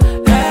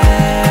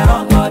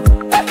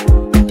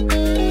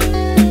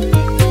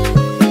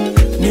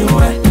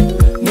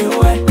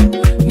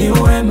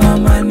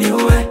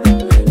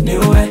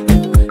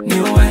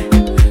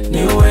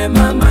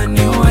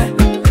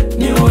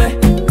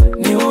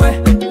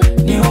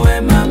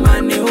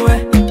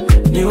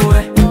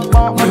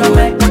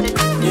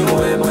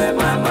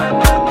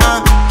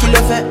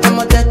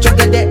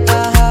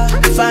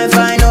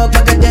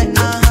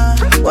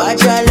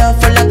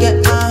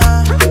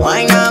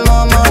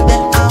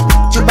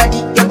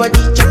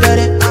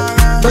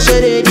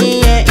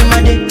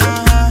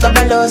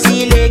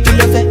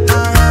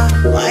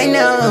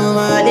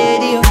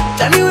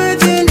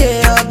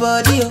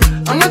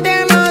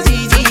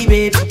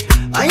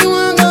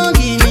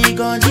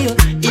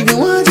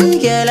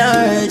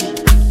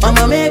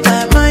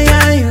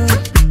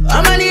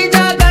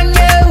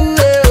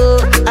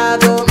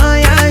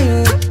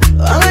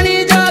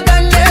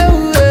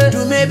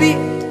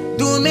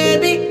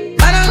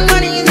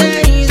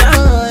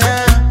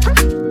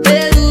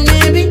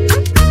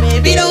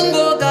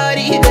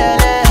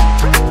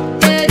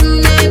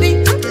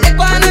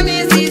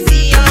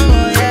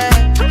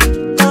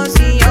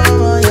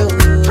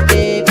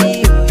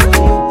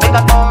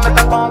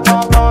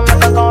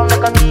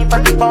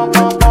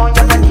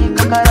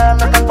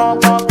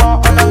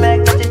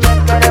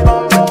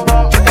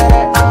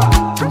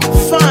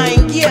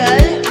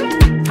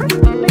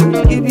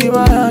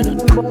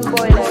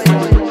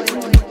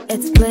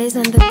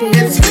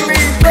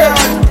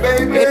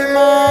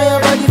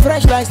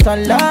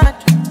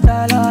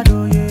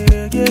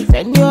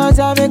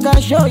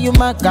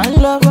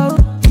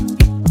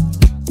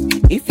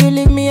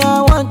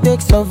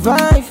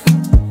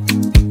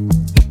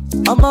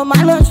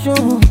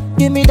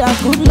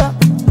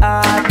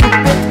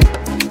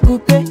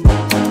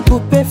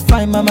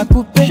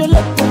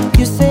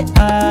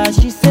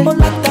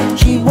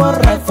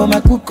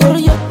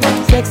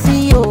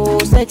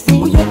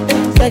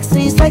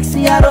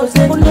 sexy, I rose.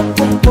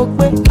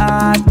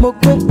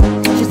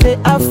 She say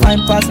I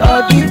find past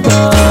all the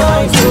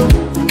boys.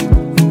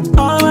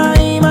 Oh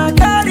my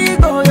carry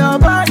go, your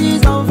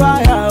body's on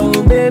fire,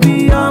 oh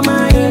baby, oh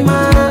my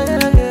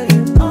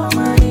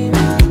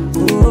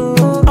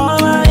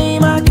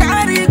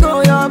carry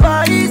go, your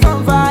body's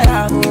on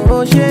fire,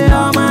 oh shit,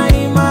 oh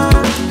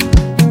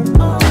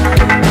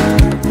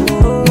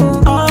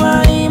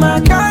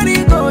my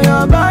carry go,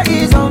 your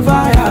body's on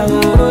fire,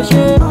 oh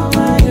shit.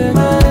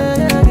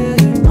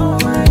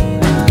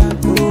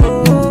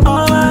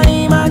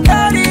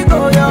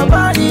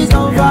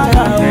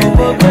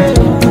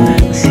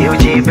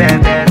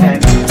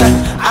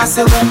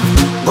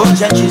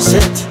 Ngoja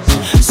jiseti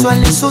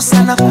swali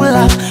susa na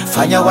kula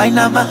fanya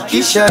wainama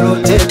kisha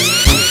rotate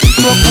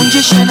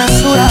tukunjishe na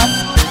sura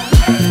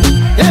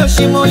leo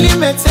shimo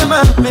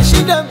limetema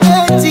meshinda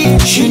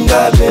beti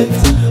shinda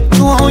beti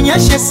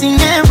tuonyeshe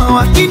sinema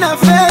wakina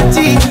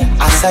feti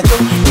asajo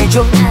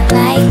nejo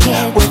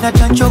wena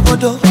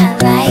tanchogodo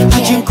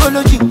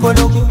ajinkolo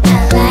jinkologo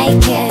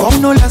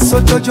kono la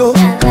sotojo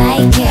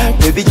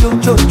baby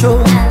jojo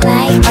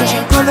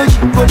ajinkolo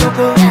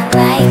jinkologo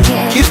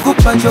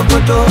kikupa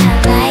jogodo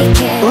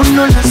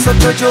kono la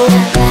sotojo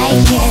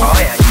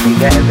oya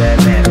jibebe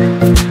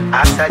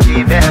asa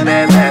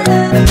jibebe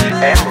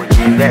emo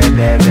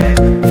jibebe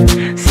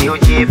si o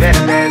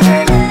jibebe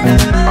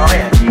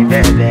oya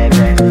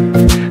jibebe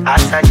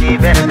asa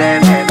jibebe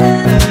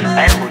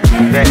emo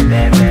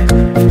jibebe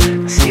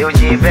si o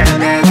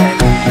jibebe.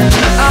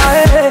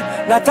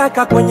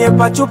 Nataka kwenye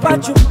pachu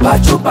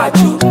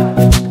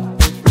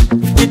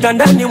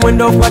kitandani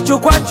mwendo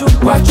kwachu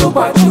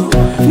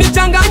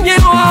nichanganye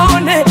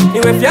waone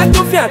niwe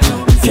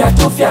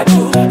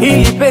fyatu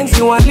ili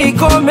penzi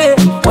walikome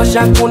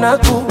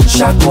washakunaku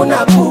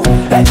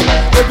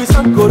baby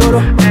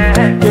sankororo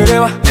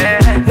kerewa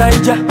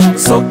naija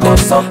soko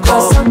asa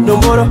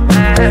nomboro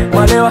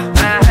malewa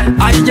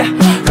aija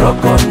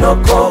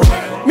rokonoko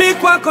mi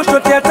kwako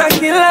shote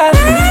atakila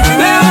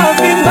leo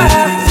vimba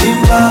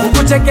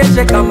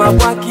ukuchekeshe kama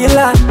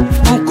wakila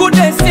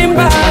mkude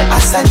simba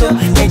asajo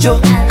nejo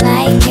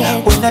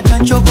wena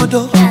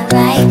tanchogodo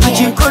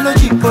ajinkolo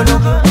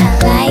jinkologo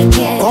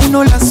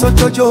kono la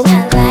sotojo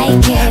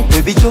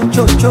baby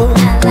jojo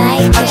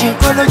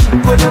ajinkolo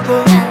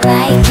jinkologo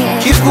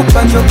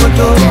kikupa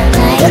jogodo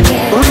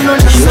kono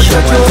la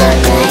sotojo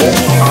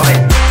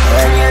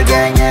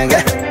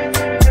nyega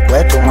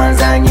wetu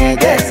mwanza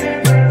nyegezi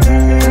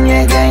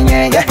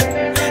nyega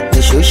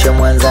nishushe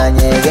mwanza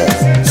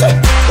nyegezi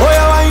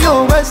oya wa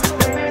yo west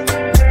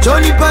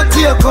Johnny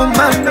patie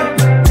komando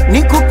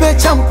nikupe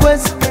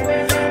chamkwezi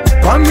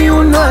kwa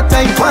miuno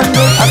taekwondo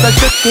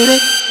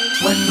atachekere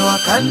mwendo wa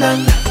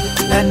kandanda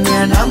nani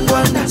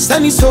anangwanda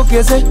sani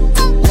sogeze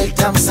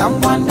leta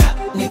msangwanda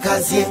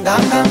nikazie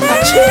nganganga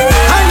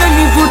hana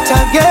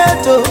nivuta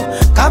geto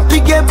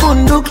kapige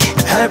bunduki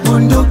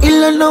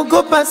ile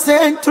nogopa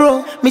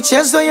centro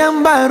michezo ya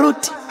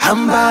mbaruti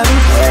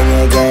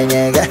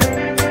nyega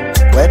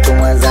wetu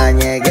mwanza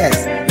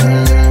nyegezi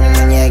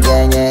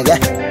nyega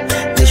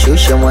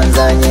nishushe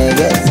mwanza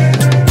nyegezi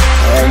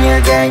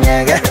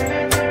nyega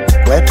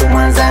wetu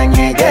mwanza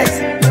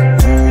nyegezi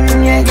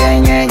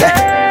nyega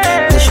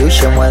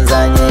nishushe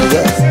mwanza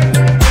nyegezi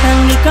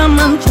rangi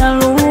kama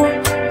mchaluo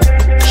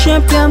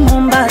shepu ya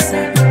Mombasa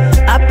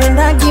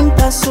apendagi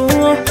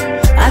mpasuo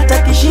hata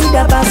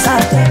kishida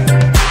basata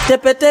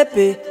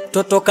tepetepe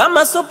toto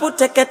kama supu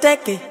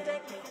teketeke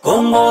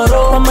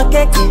kongoro kwa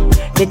makeke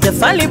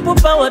nitefali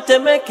pupa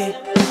watemeke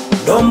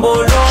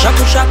dombolo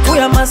shakushaku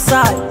ya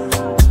Masai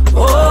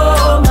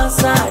oh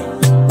Masai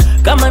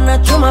kama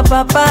nachuma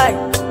papai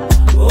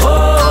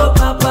oh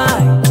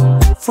papai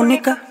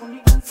funika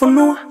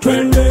funua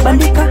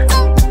bandika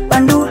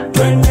bandua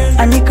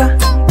anika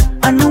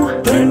anua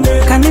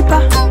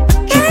kanipa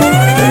chukua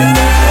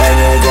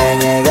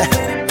nyega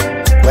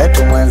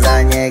wetu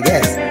mwanza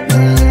nyegezi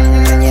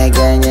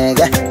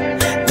nyega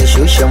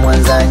nishushe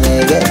mwanza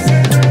nyegezi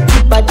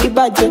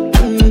baje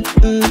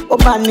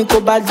obani ko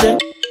baje.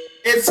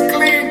 It's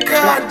clean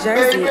cut,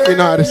 baby. You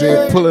know how to say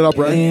it. Pull it up,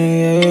 right?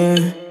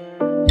 Yeah.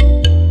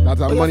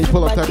 That's how money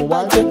pull up type of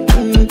wife.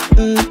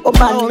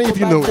 Only if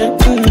you know it.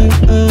 You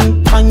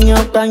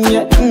know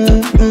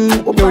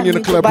when you're in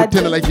the club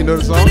pretending like you know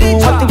the song.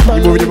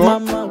 You moving him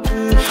up?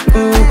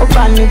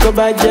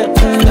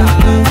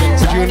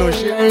 So you know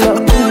shit?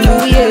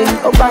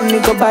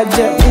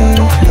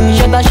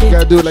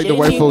 Gotta do it like the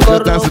white folks.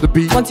 Just dance to the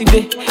beat.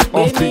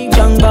 Off beat.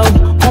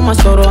 Mama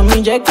sorrow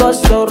me je ko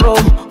sorrow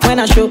when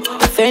I show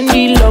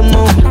Fendi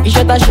lomo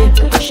ishata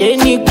she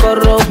ni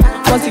koro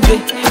konsibe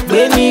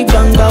be ni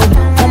ganga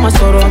mama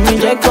sorrow me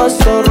je ko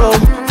sorrow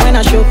when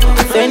I show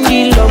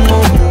Fendi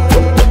lomo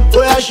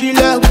oya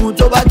shile ku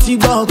to ba ti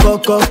gban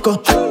kokoko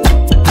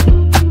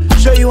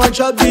show you want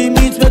chubby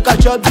meat make a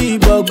chubby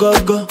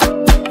bogogo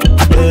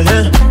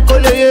ko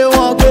le ye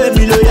won pe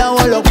mi lo ya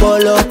won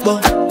lopolopo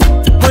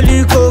mo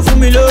li ko fún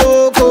mi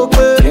lo ko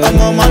pe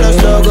ọmọ ma lo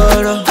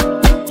sogoro.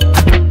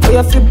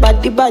 Oya fi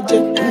body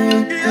budget,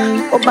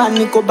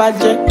 obani ko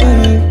budget,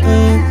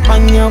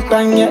 panya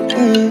panya,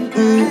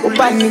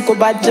 Obani ko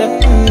baje,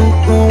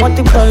 what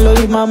the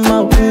color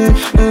mama,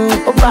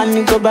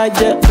 Obani ko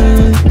baje,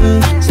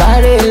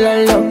 Sare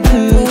lalo,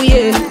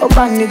 yeah,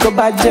 Obani ko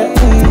baje,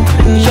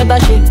 Shata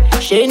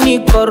she ni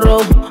koro,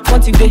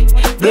 what you be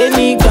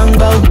ni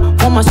ganga,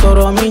 Mama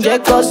soro mi je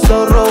ko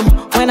soro,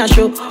 when I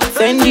show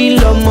Fendi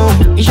lomo,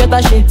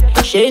 Shata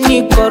she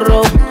ni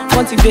koro,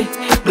 what you be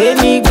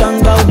ni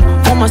ganga,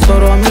 Mama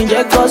soro mi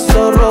je ko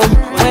soro,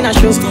 when I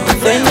show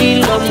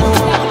Fendi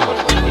lomo.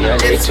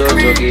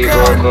 Yanitoto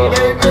kiboko,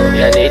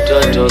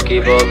 yanitoto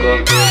kiboko,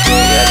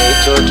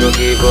 yanitoto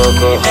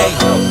kiboko.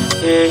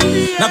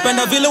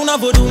 Napenda vile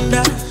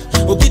unavodunda,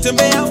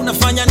 ukitembea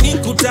unafanya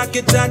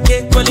nikutake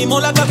take. Kweli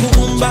Mola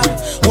kakuumba,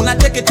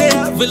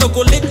 unateketea vile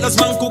uko lit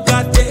lazima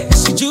nkukate.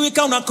 Sijui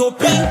ka una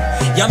kopi,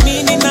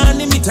 yamini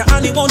nani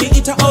mitaani woni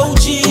ita OG.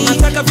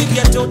 Unataka vipi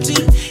ya toti,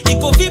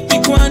 iko vipi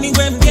kwani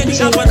we mgeni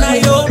hapa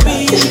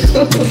Nairobi.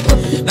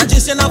 Na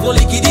jinsi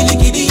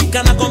anavyolikidi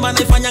kana kwamba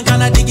naifanya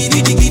kana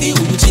digidi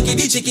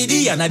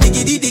chikidi ana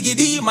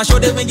digidi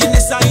mashode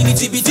mengine saini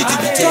tibiti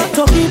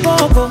mtoto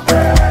kiboko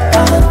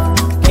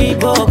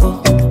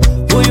kiboko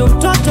huyu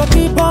mtoto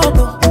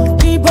kiboko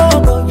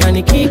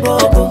yani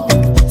kiboko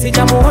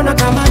sijamuona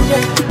kama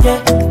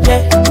ye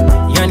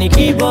yani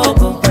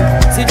kiboko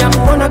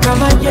sijamuona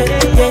kama ye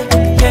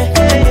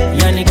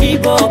yani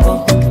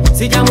kiboko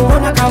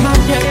sijamuona kama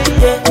ye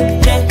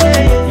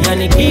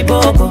yani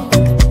kiboko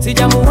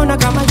sijamuona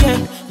kama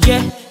ye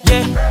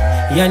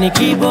yani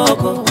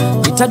kiboko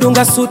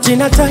nitadunga suti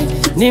na tai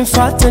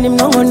nimfuate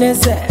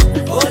nimnongoneze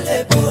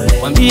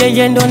mwambie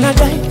yendo na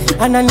dai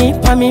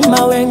ananipa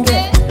mima wenge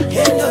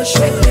yendo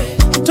shule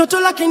toto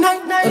la kinai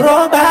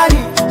robari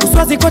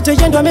uswazi kote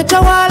yendo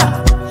ametawala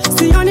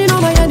sioni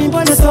noma yani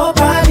mbona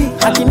sobari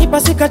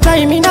akinipa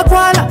sikatai mina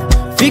kwala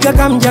figa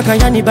kamjaka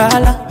yani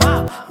bala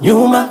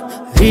nyuma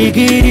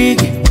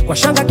rigirigi kwa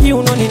shanga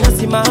kiuno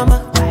ninasimama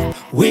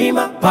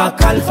wima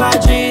paka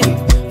alfajiri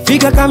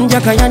figa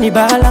kamjaka yani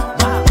bala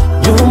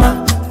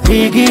nyuma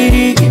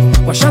rigirigi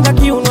kwa shanga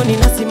kiuno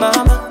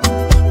ninasimama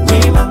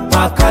wima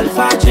paka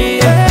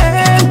alfajiri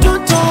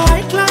mtoto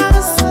high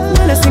class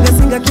nale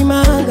singa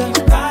kimanga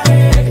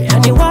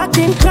yani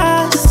working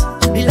class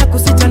bila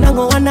kusita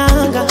nango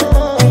wananga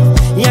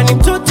yani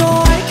mtoto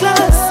high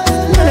class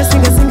nale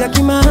singa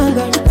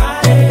kimanga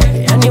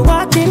yani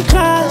working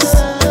class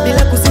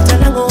bila kusita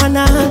nango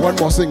wananga. One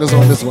more singers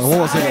on this one. One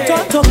more singer.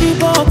 Mtoto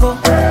kiboko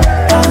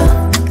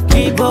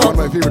one of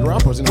my favorite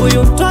rappers in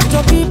huyu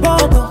mtoto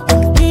kiboko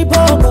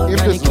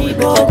yani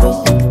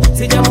kiboko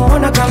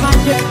sijamuona kama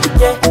ye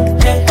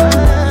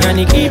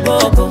yani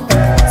kiboko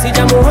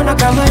sijamuona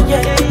kama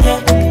ye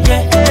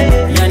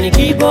yani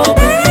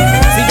kiboko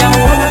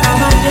sijamuona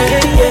kama ye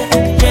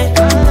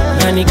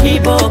yani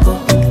kiboko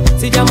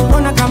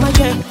sijamuona kama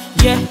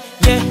ye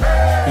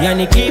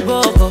yani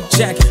kiboko.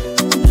 Check it.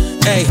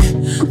 Hey,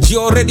 you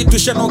already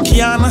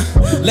tushanokiana.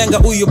 Lenga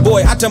uyu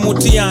boy hata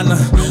mutiana.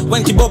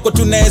 When kiboko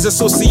tunaweza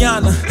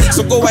sosiana.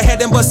 So go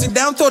ahead and bust it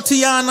down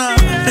Thotiana.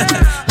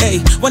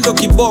 Hey, wendo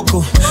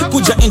kiboko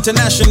kuja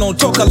international,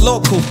 toka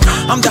local.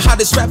 I'm the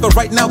hottest rapper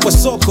right now for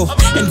Soko.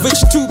 And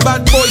rich two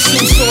bad boys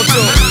sing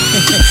Soto.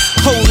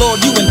 Oh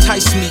Lord, you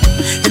entice me.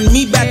 And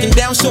me backing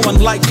down so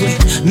unlikely.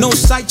 No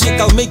side chick,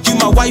 I'll make you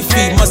my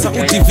wifey.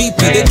 Masauti VP,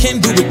 they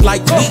can't do it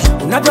like me.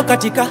 Unavyo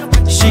katika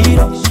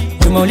shiro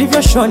Juma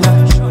ulivyo shona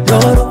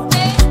doro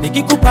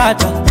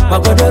nikikupata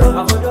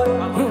magodoro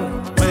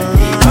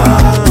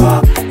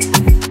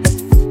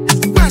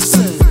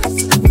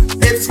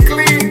It's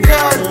clean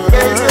cut,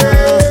 baby.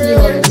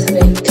 You're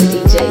listening to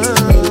DJ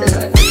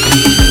Spinker.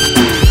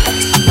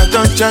 I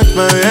don't charge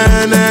my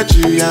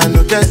energy. I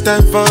no get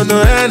time for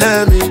no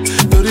enemy.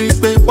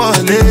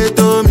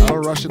 I'll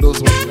rush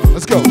those ones down.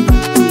 Let's go.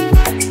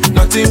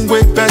 Nothing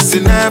with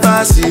person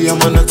never see.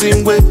 I'm on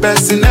nothing with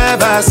person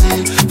never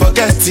see.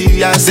 Forget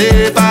it, I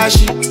say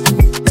bashi.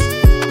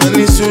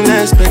 Money soon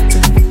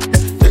expected.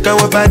 Take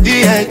our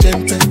body and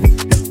jump.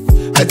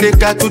 I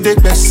take her to the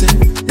person.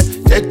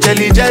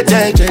 Jelly.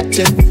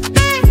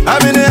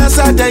 I'm in the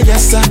answer,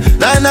 yes sir.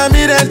 Then I'm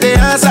in the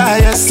answer,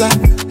 yes sir.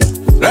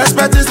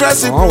 Respect is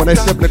reciprocal. Oh, when I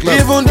step the club,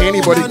 even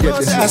anybody get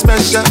this.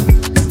 Special.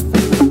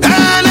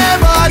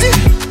 Anybody,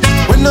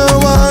 we no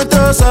want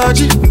to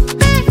search it.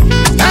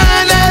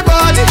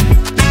 Anybody,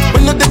 we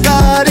no the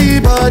carry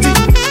body.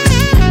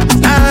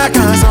 I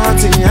can't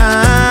something.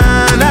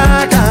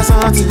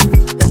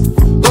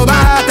 Go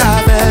back to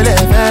fele,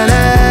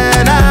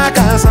 I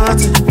can't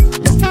something.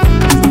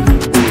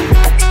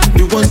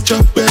 You want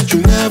job where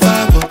you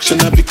never work. Should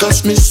not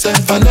because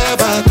myself I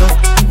never go.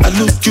 I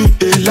look you,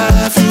 they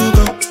laugh, you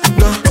go.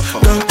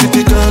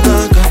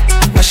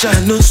 I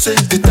shall no say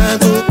the time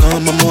go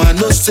come. Mama, I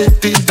no say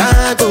the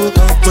time go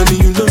come. Money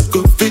you no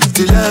go fit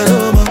till I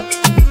no more.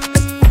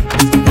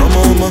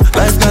 Mama,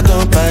 life not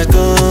on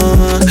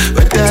python.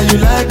 Whether you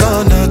like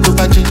or not, go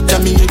back to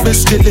me, you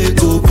best kill it,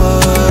 go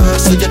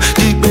boss. So yeah,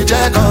 keep me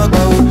jack on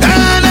bow.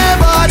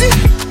 Anybody,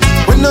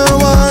 we no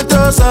want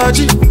to search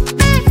it.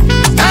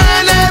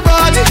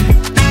 Anybody,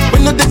 we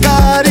no the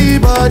carry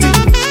body.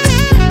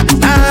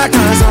 I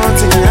can't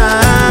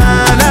something.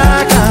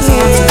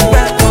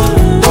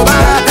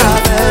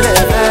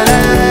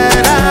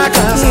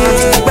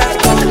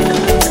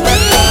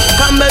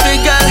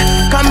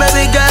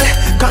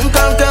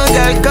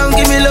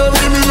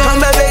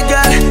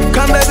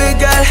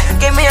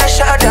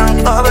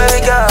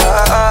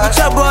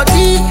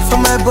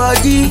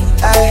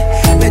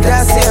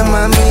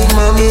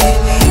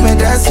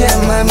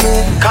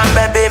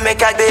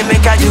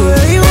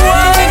 where you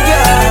want,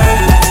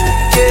 girl.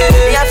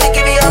 Me have to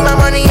give you all my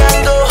money and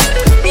go.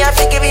 Me have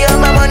to give you all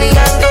my money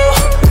and go.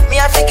 Me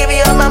have to give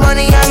you all my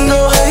money and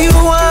go. Where you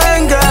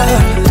want, girl.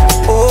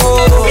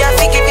 Oh. Me have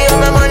to give you all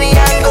my money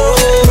and go.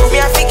 Me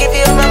have to give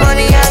you all my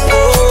money and go.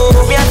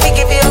 Me have to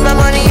give you all my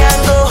money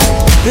and go.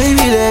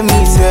 Baby, let me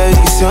tell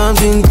you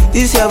something.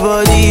 This your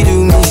body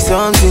do me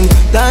something.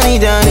 Danny,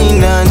 Danny,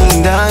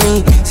 Danny,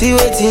 Danny. See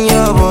what's in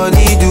your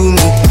body do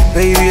me.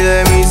 Baby,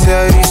 let me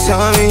tell you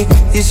something.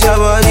 This your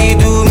body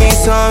do me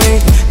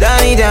something.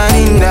 Danny,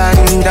 Danny,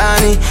 Danny,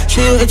 Danny.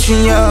 See what's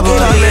in your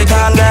body.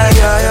 Yeah, yeah,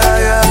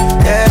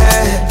 yeah.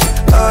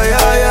 Oh,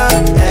 yeah, yeah,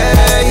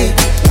 yeah.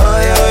 Oh,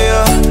 yeah,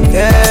 yeah,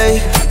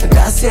 yeah.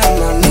 That's your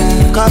man.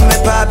 Call me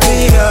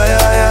papi, oh,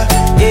 yeah, yeah.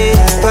 Yeah,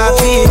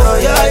 papi, oh,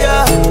 yeah,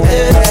 yeah.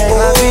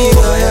 Papi,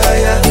 oh,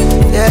 yeah, yeah.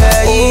 Yeah,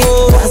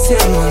 that's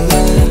your man.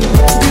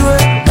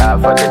 Die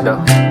for the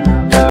dough.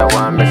 Tell her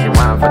one, but she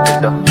want for the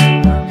dough.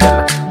 Tell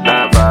her,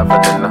 nah, vibe for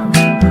the no.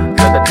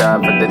 Tell her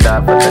die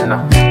for the no.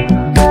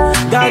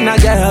 Ghana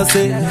girl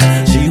say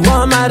she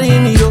want marry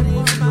me, yo.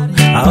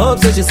 I hope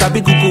so she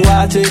sabi kuku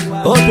wache.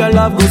 Hope your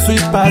love go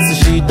sweet past the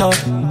sheet up.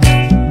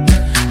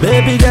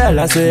 Baby girl,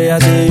 I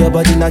say your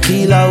body na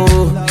killer,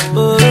 oh.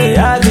 Oh,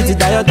 yeah, I get it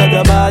tired of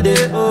your body.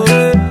 Oh,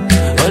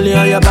 yeah, only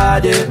on your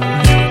body.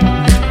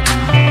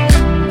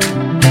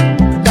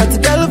 That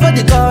girl for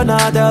the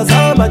corner, there's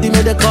somebody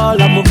made a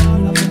call, I'm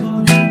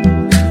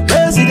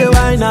where see the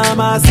wine,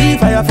 I see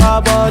fire for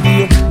her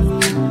body, oh.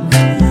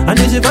 And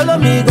if you follow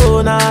me,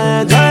 go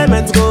now,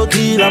 enjoyment go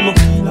kill, I'm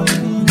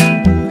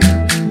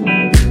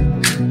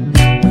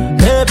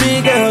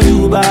baby girl,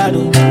 you bad,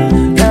 oh.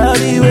 Girl,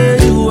 the way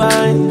you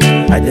whine,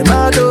 I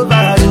demand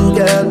over you,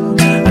 girl.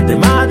 I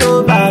demand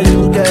over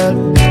you, girl.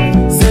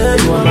 Say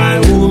you are my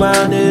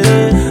woman,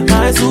 eh?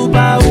 My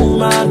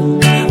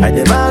superwoman. I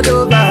demand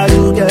over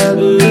you,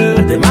 girl.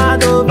 I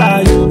demand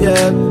over you,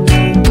 girl.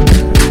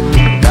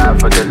 Die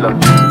for the love.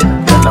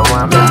 Tell her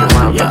one, but she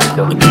want for the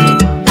dough.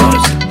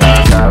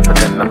 Die for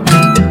the love.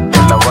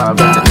 Tell her one,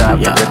 but she die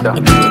for the dough.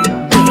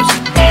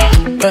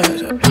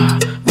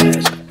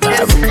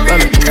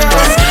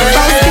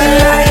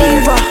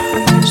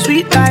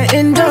 Sweet like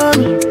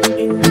Indomie.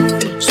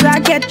 So I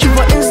get you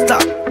for Insta,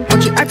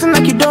 but you acting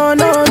like you don't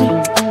know me.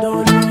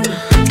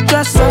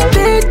 Just so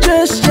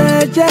dangerous,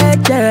 yeah, yeah,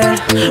 yeah.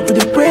 With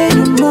the way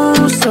you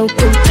move, so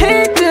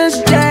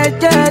contagious, yeah,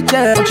 yeah,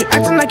 yeah. But you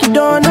acting like you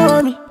don't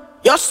know me.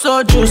 You're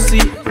so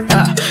juicy,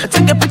 I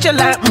take a picture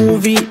like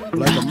movie.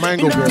 Like a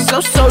mango girl.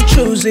 So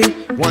choosy.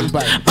 One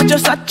bite. But you're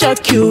such a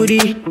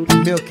cutie.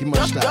 Milky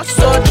mustache. You're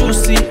so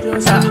juicy,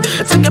 I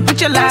take a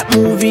picture like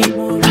movie.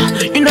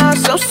 You know I'm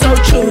so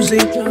choosy.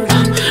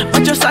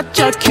 But you're such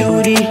a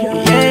cutie.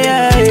 Yeah,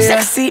 yeah,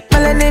 yeah. Sexy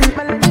melanin.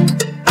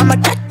 I'ma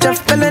catch a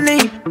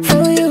felony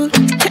for you.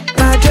 Check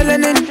my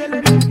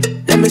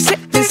adrenaline. Let me sip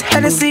this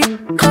Hennessy.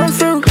 Come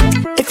through.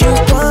 If you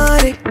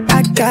want it,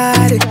 I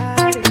got it.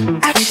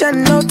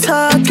 Action, no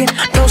talking,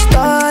 no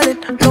stalling,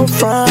 no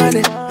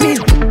fronting.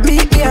 Me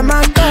and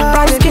my girl.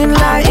 Brown skin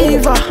like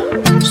Eva,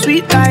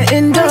 sweet like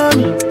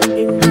Indomie.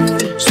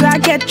 So I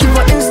get you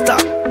for Insta,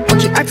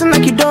 but you acting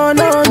like you don't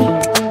know me.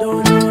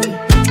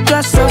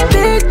 Just so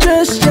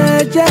dangerous,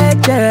 yeah, yeah,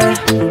 yeah.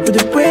 With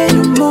the way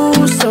you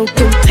move, so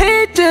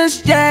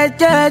contagious, yeah,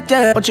 yeah,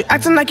 yeah. But you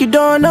acting like you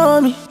don't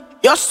know me.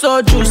 You're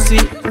so juicy,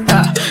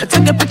 I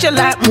take a picture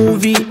like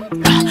movie.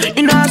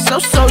 You know I'm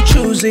so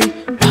choosy,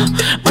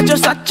 but you're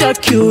such a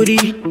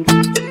cutie.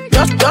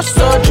 You're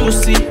so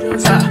juicy,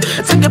 I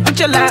take a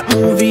picture like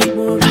movie.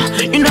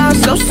 You know I'm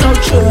so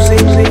choosy.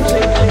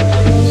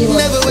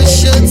 Never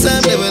waste your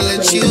time, never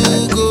let you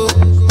go.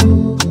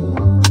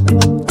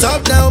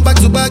 Top down, back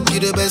to back, you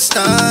the best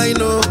I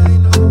know.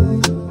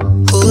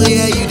 Oh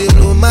yeah, you did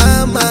blow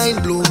my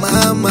mind, blow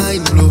my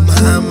mind, blow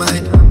my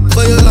mind.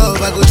 For your love,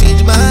 I go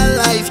change my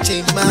life,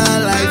 change my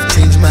life,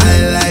 change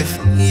my life.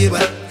 Yeah,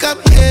 but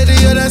come here to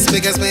your dance,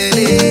 make us spend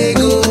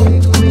ego.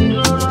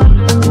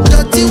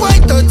 Dirty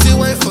wine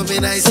for me,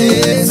 I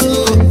say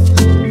so.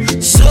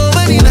 So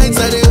many nights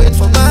I did wait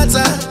for my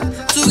time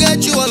to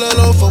get you all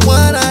alone for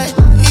one night.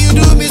 You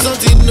do me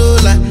something no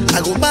lie,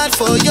 I go mad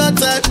for your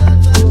type.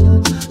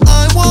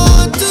 I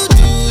want to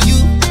do you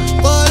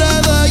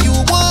whatever you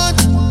want,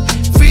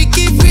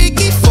 freaky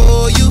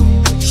for you.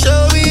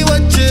 Show me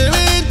what you're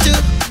into,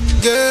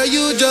 girl.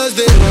 You just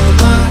did blow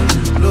my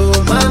mind, blow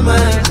my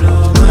mind.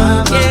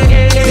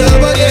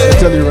 I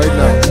tell you right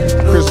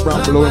now, Chris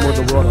Brown below him with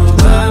the rock.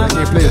 I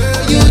can't play it.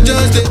 You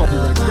just did blow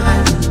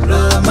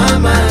my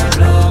mind,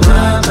 blow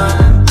my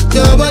mind.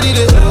 Your body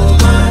did blow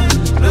my.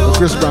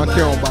 Chris Brown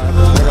can't on by.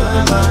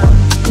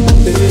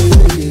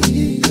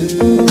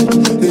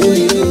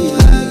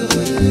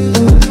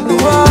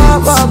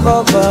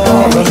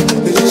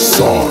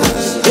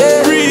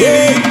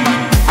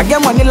 I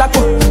get money like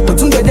but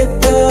too good.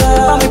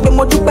 I make them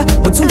more do but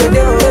too good.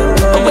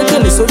 Open the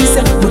list, so this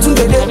but too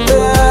good.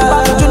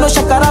 You know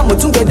shakara, but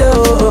too good.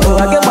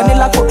 I get money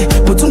like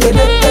but too good.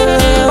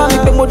 I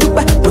make them more do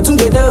but too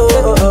good.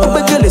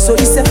 Open the list, so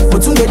this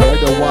but too good.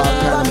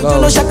 You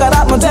know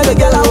shakara, but too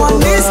good. I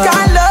want this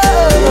kind of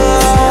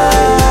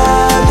love.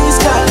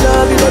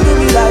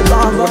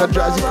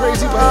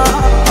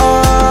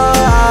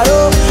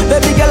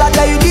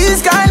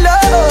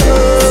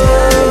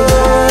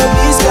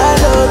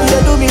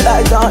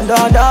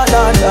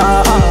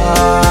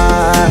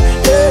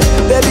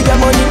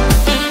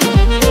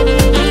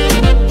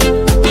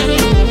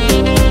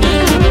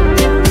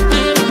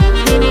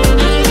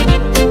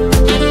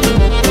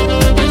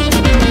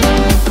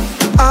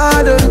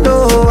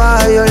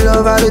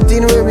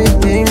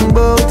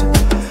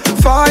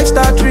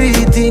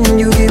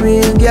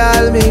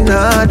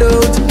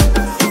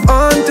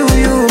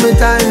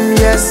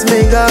 trust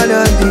me,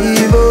 gonna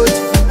devote.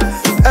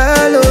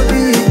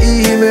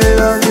 L-O-V-E, me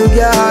love you,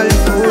 girl,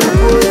 full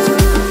put.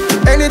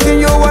 Anything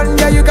you want,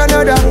 yeah, you can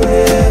order.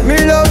 Me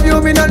love you,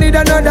 me no need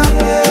another.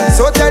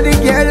 So tell the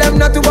girl I'm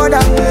not to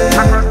bother.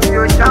 Across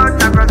you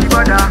shout, across the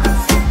border.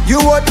 You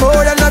want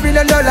more than $1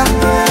 billion.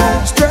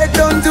 Straight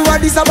down to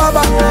Addis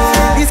Ababa.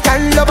 This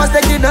kind of love is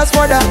taking us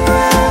further.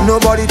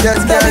 Nobody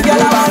tells girl you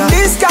better.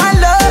 This kind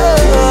of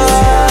love,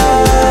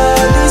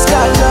 this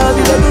kind of love,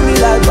 you don't do me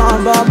like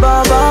bam bam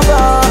bam bam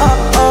bam.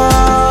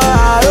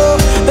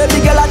 Baby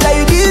girl, I tell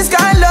you this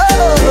kind of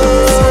love,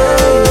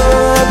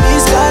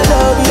 this kind of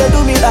love, you don't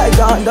do me like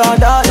dan dan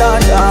dan dan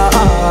dan.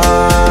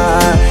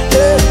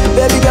 Yeah,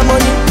 baby get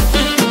money.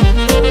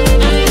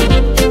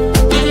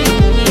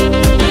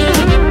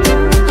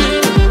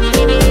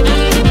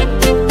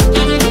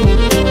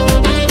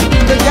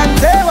 They can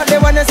say what they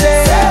wanna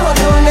say.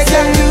 They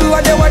can do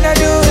what they wanna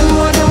do.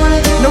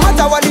 No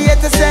matter what they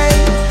hate to say,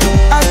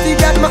 I still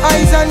got my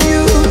eyes on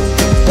you.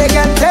 They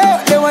can say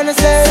what they wanna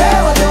say.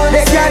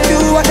 They can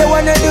do what they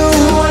wanna do.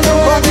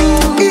 But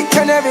each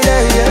and every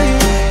day,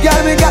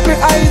 girl, me got my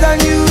eyes on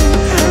you.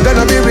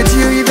 Gonna be with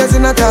you if there's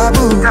not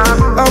taboo.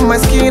 On my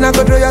skin, I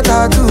could draw your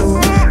tattoo.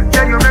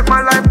 Yeah, you make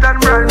my life done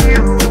brand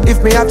new.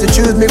 If me have to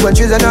choose, me go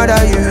choose another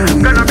you.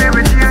 Gonna be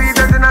with you if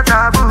there's not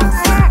taboo.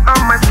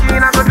 On my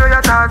skin, I could draw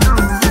your tattoo.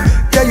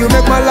 Yeah, you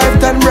make my life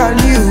done brand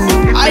new.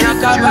 I am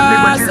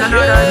Kabasa,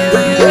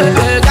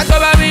 got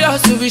over me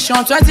also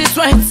Vision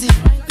 2020.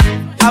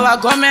 Our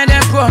government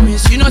and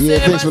promise, you know. Yeah,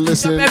 thanks for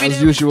listening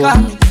as usual.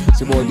 It's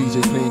your boy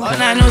DJ Clean.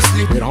 I no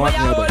sleep. Dead hot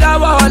now, but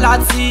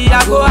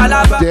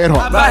dead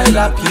hot.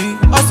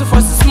 Also for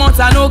 6 months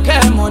I no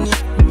care money.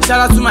 Shout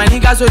out to my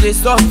niggas so they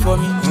stop for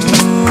me.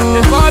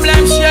 The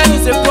problem share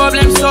is a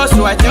problem solved.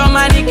 So I tell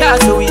my niggas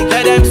so we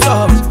get them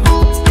solved.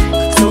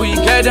 So we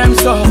get them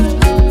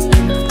solved.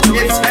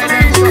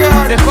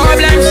 The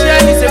problem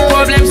share is a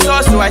problem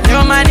solved. So I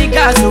tell my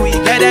niggas so we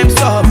get them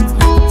solved.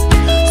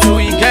 So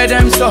we get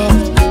them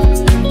solved.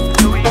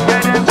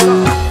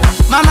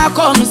 Mama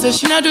call me, say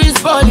she not do his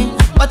body.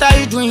 What are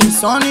you doing,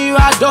 son? You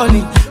are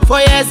darling. 4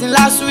 years in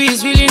last week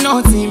is really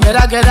nothing.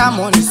 Better get that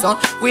money, son.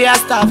 We are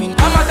starving.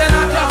 Mama then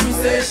I tell me,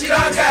 say she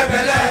don't care,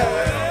 belly.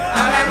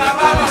 I make my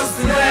mama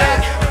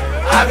snake.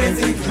 I've been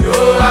thinking,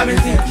 I've been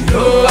thinking,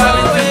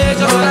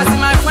 just wanna see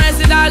my friends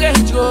in that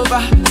Range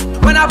Rover.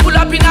 When I pull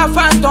up in a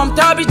Phantom,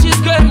 tell bitches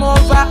game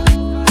over.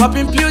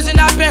 Popping pills in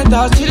a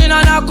penthouse, chilling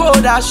on a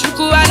coda.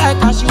 Shuku I like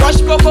her, she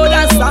wash cocoa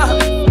and sand.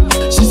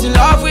 She's in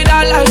love with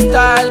her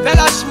lifestyle,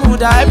 Bella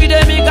Shmuda. Every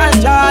day me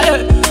ganja,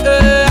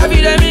 every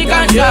day me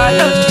ganja,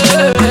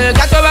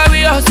 Got over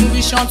we also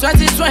Vision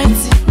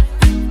 2020.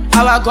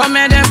 Our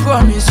government and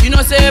promise, you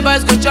know say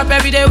boys go chop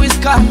every day with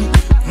scamming.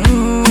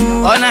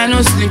 All night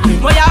no sleeping.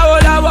 Moya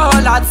ola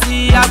wala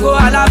ti, I go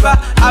alaba,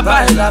 I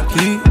buy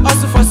lappy.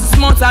 Also for 6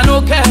 months I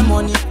no care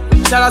money.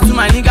 Shout out to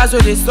my niggas so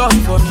they stop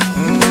for me.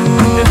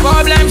 The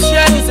problem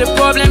share is a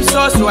problem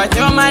solved. So I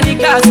tell my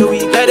niggas so we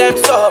get them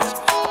solved.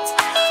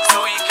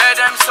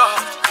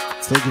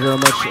 Thank you very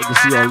much. I can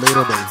see y'all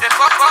later,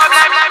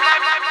 baby.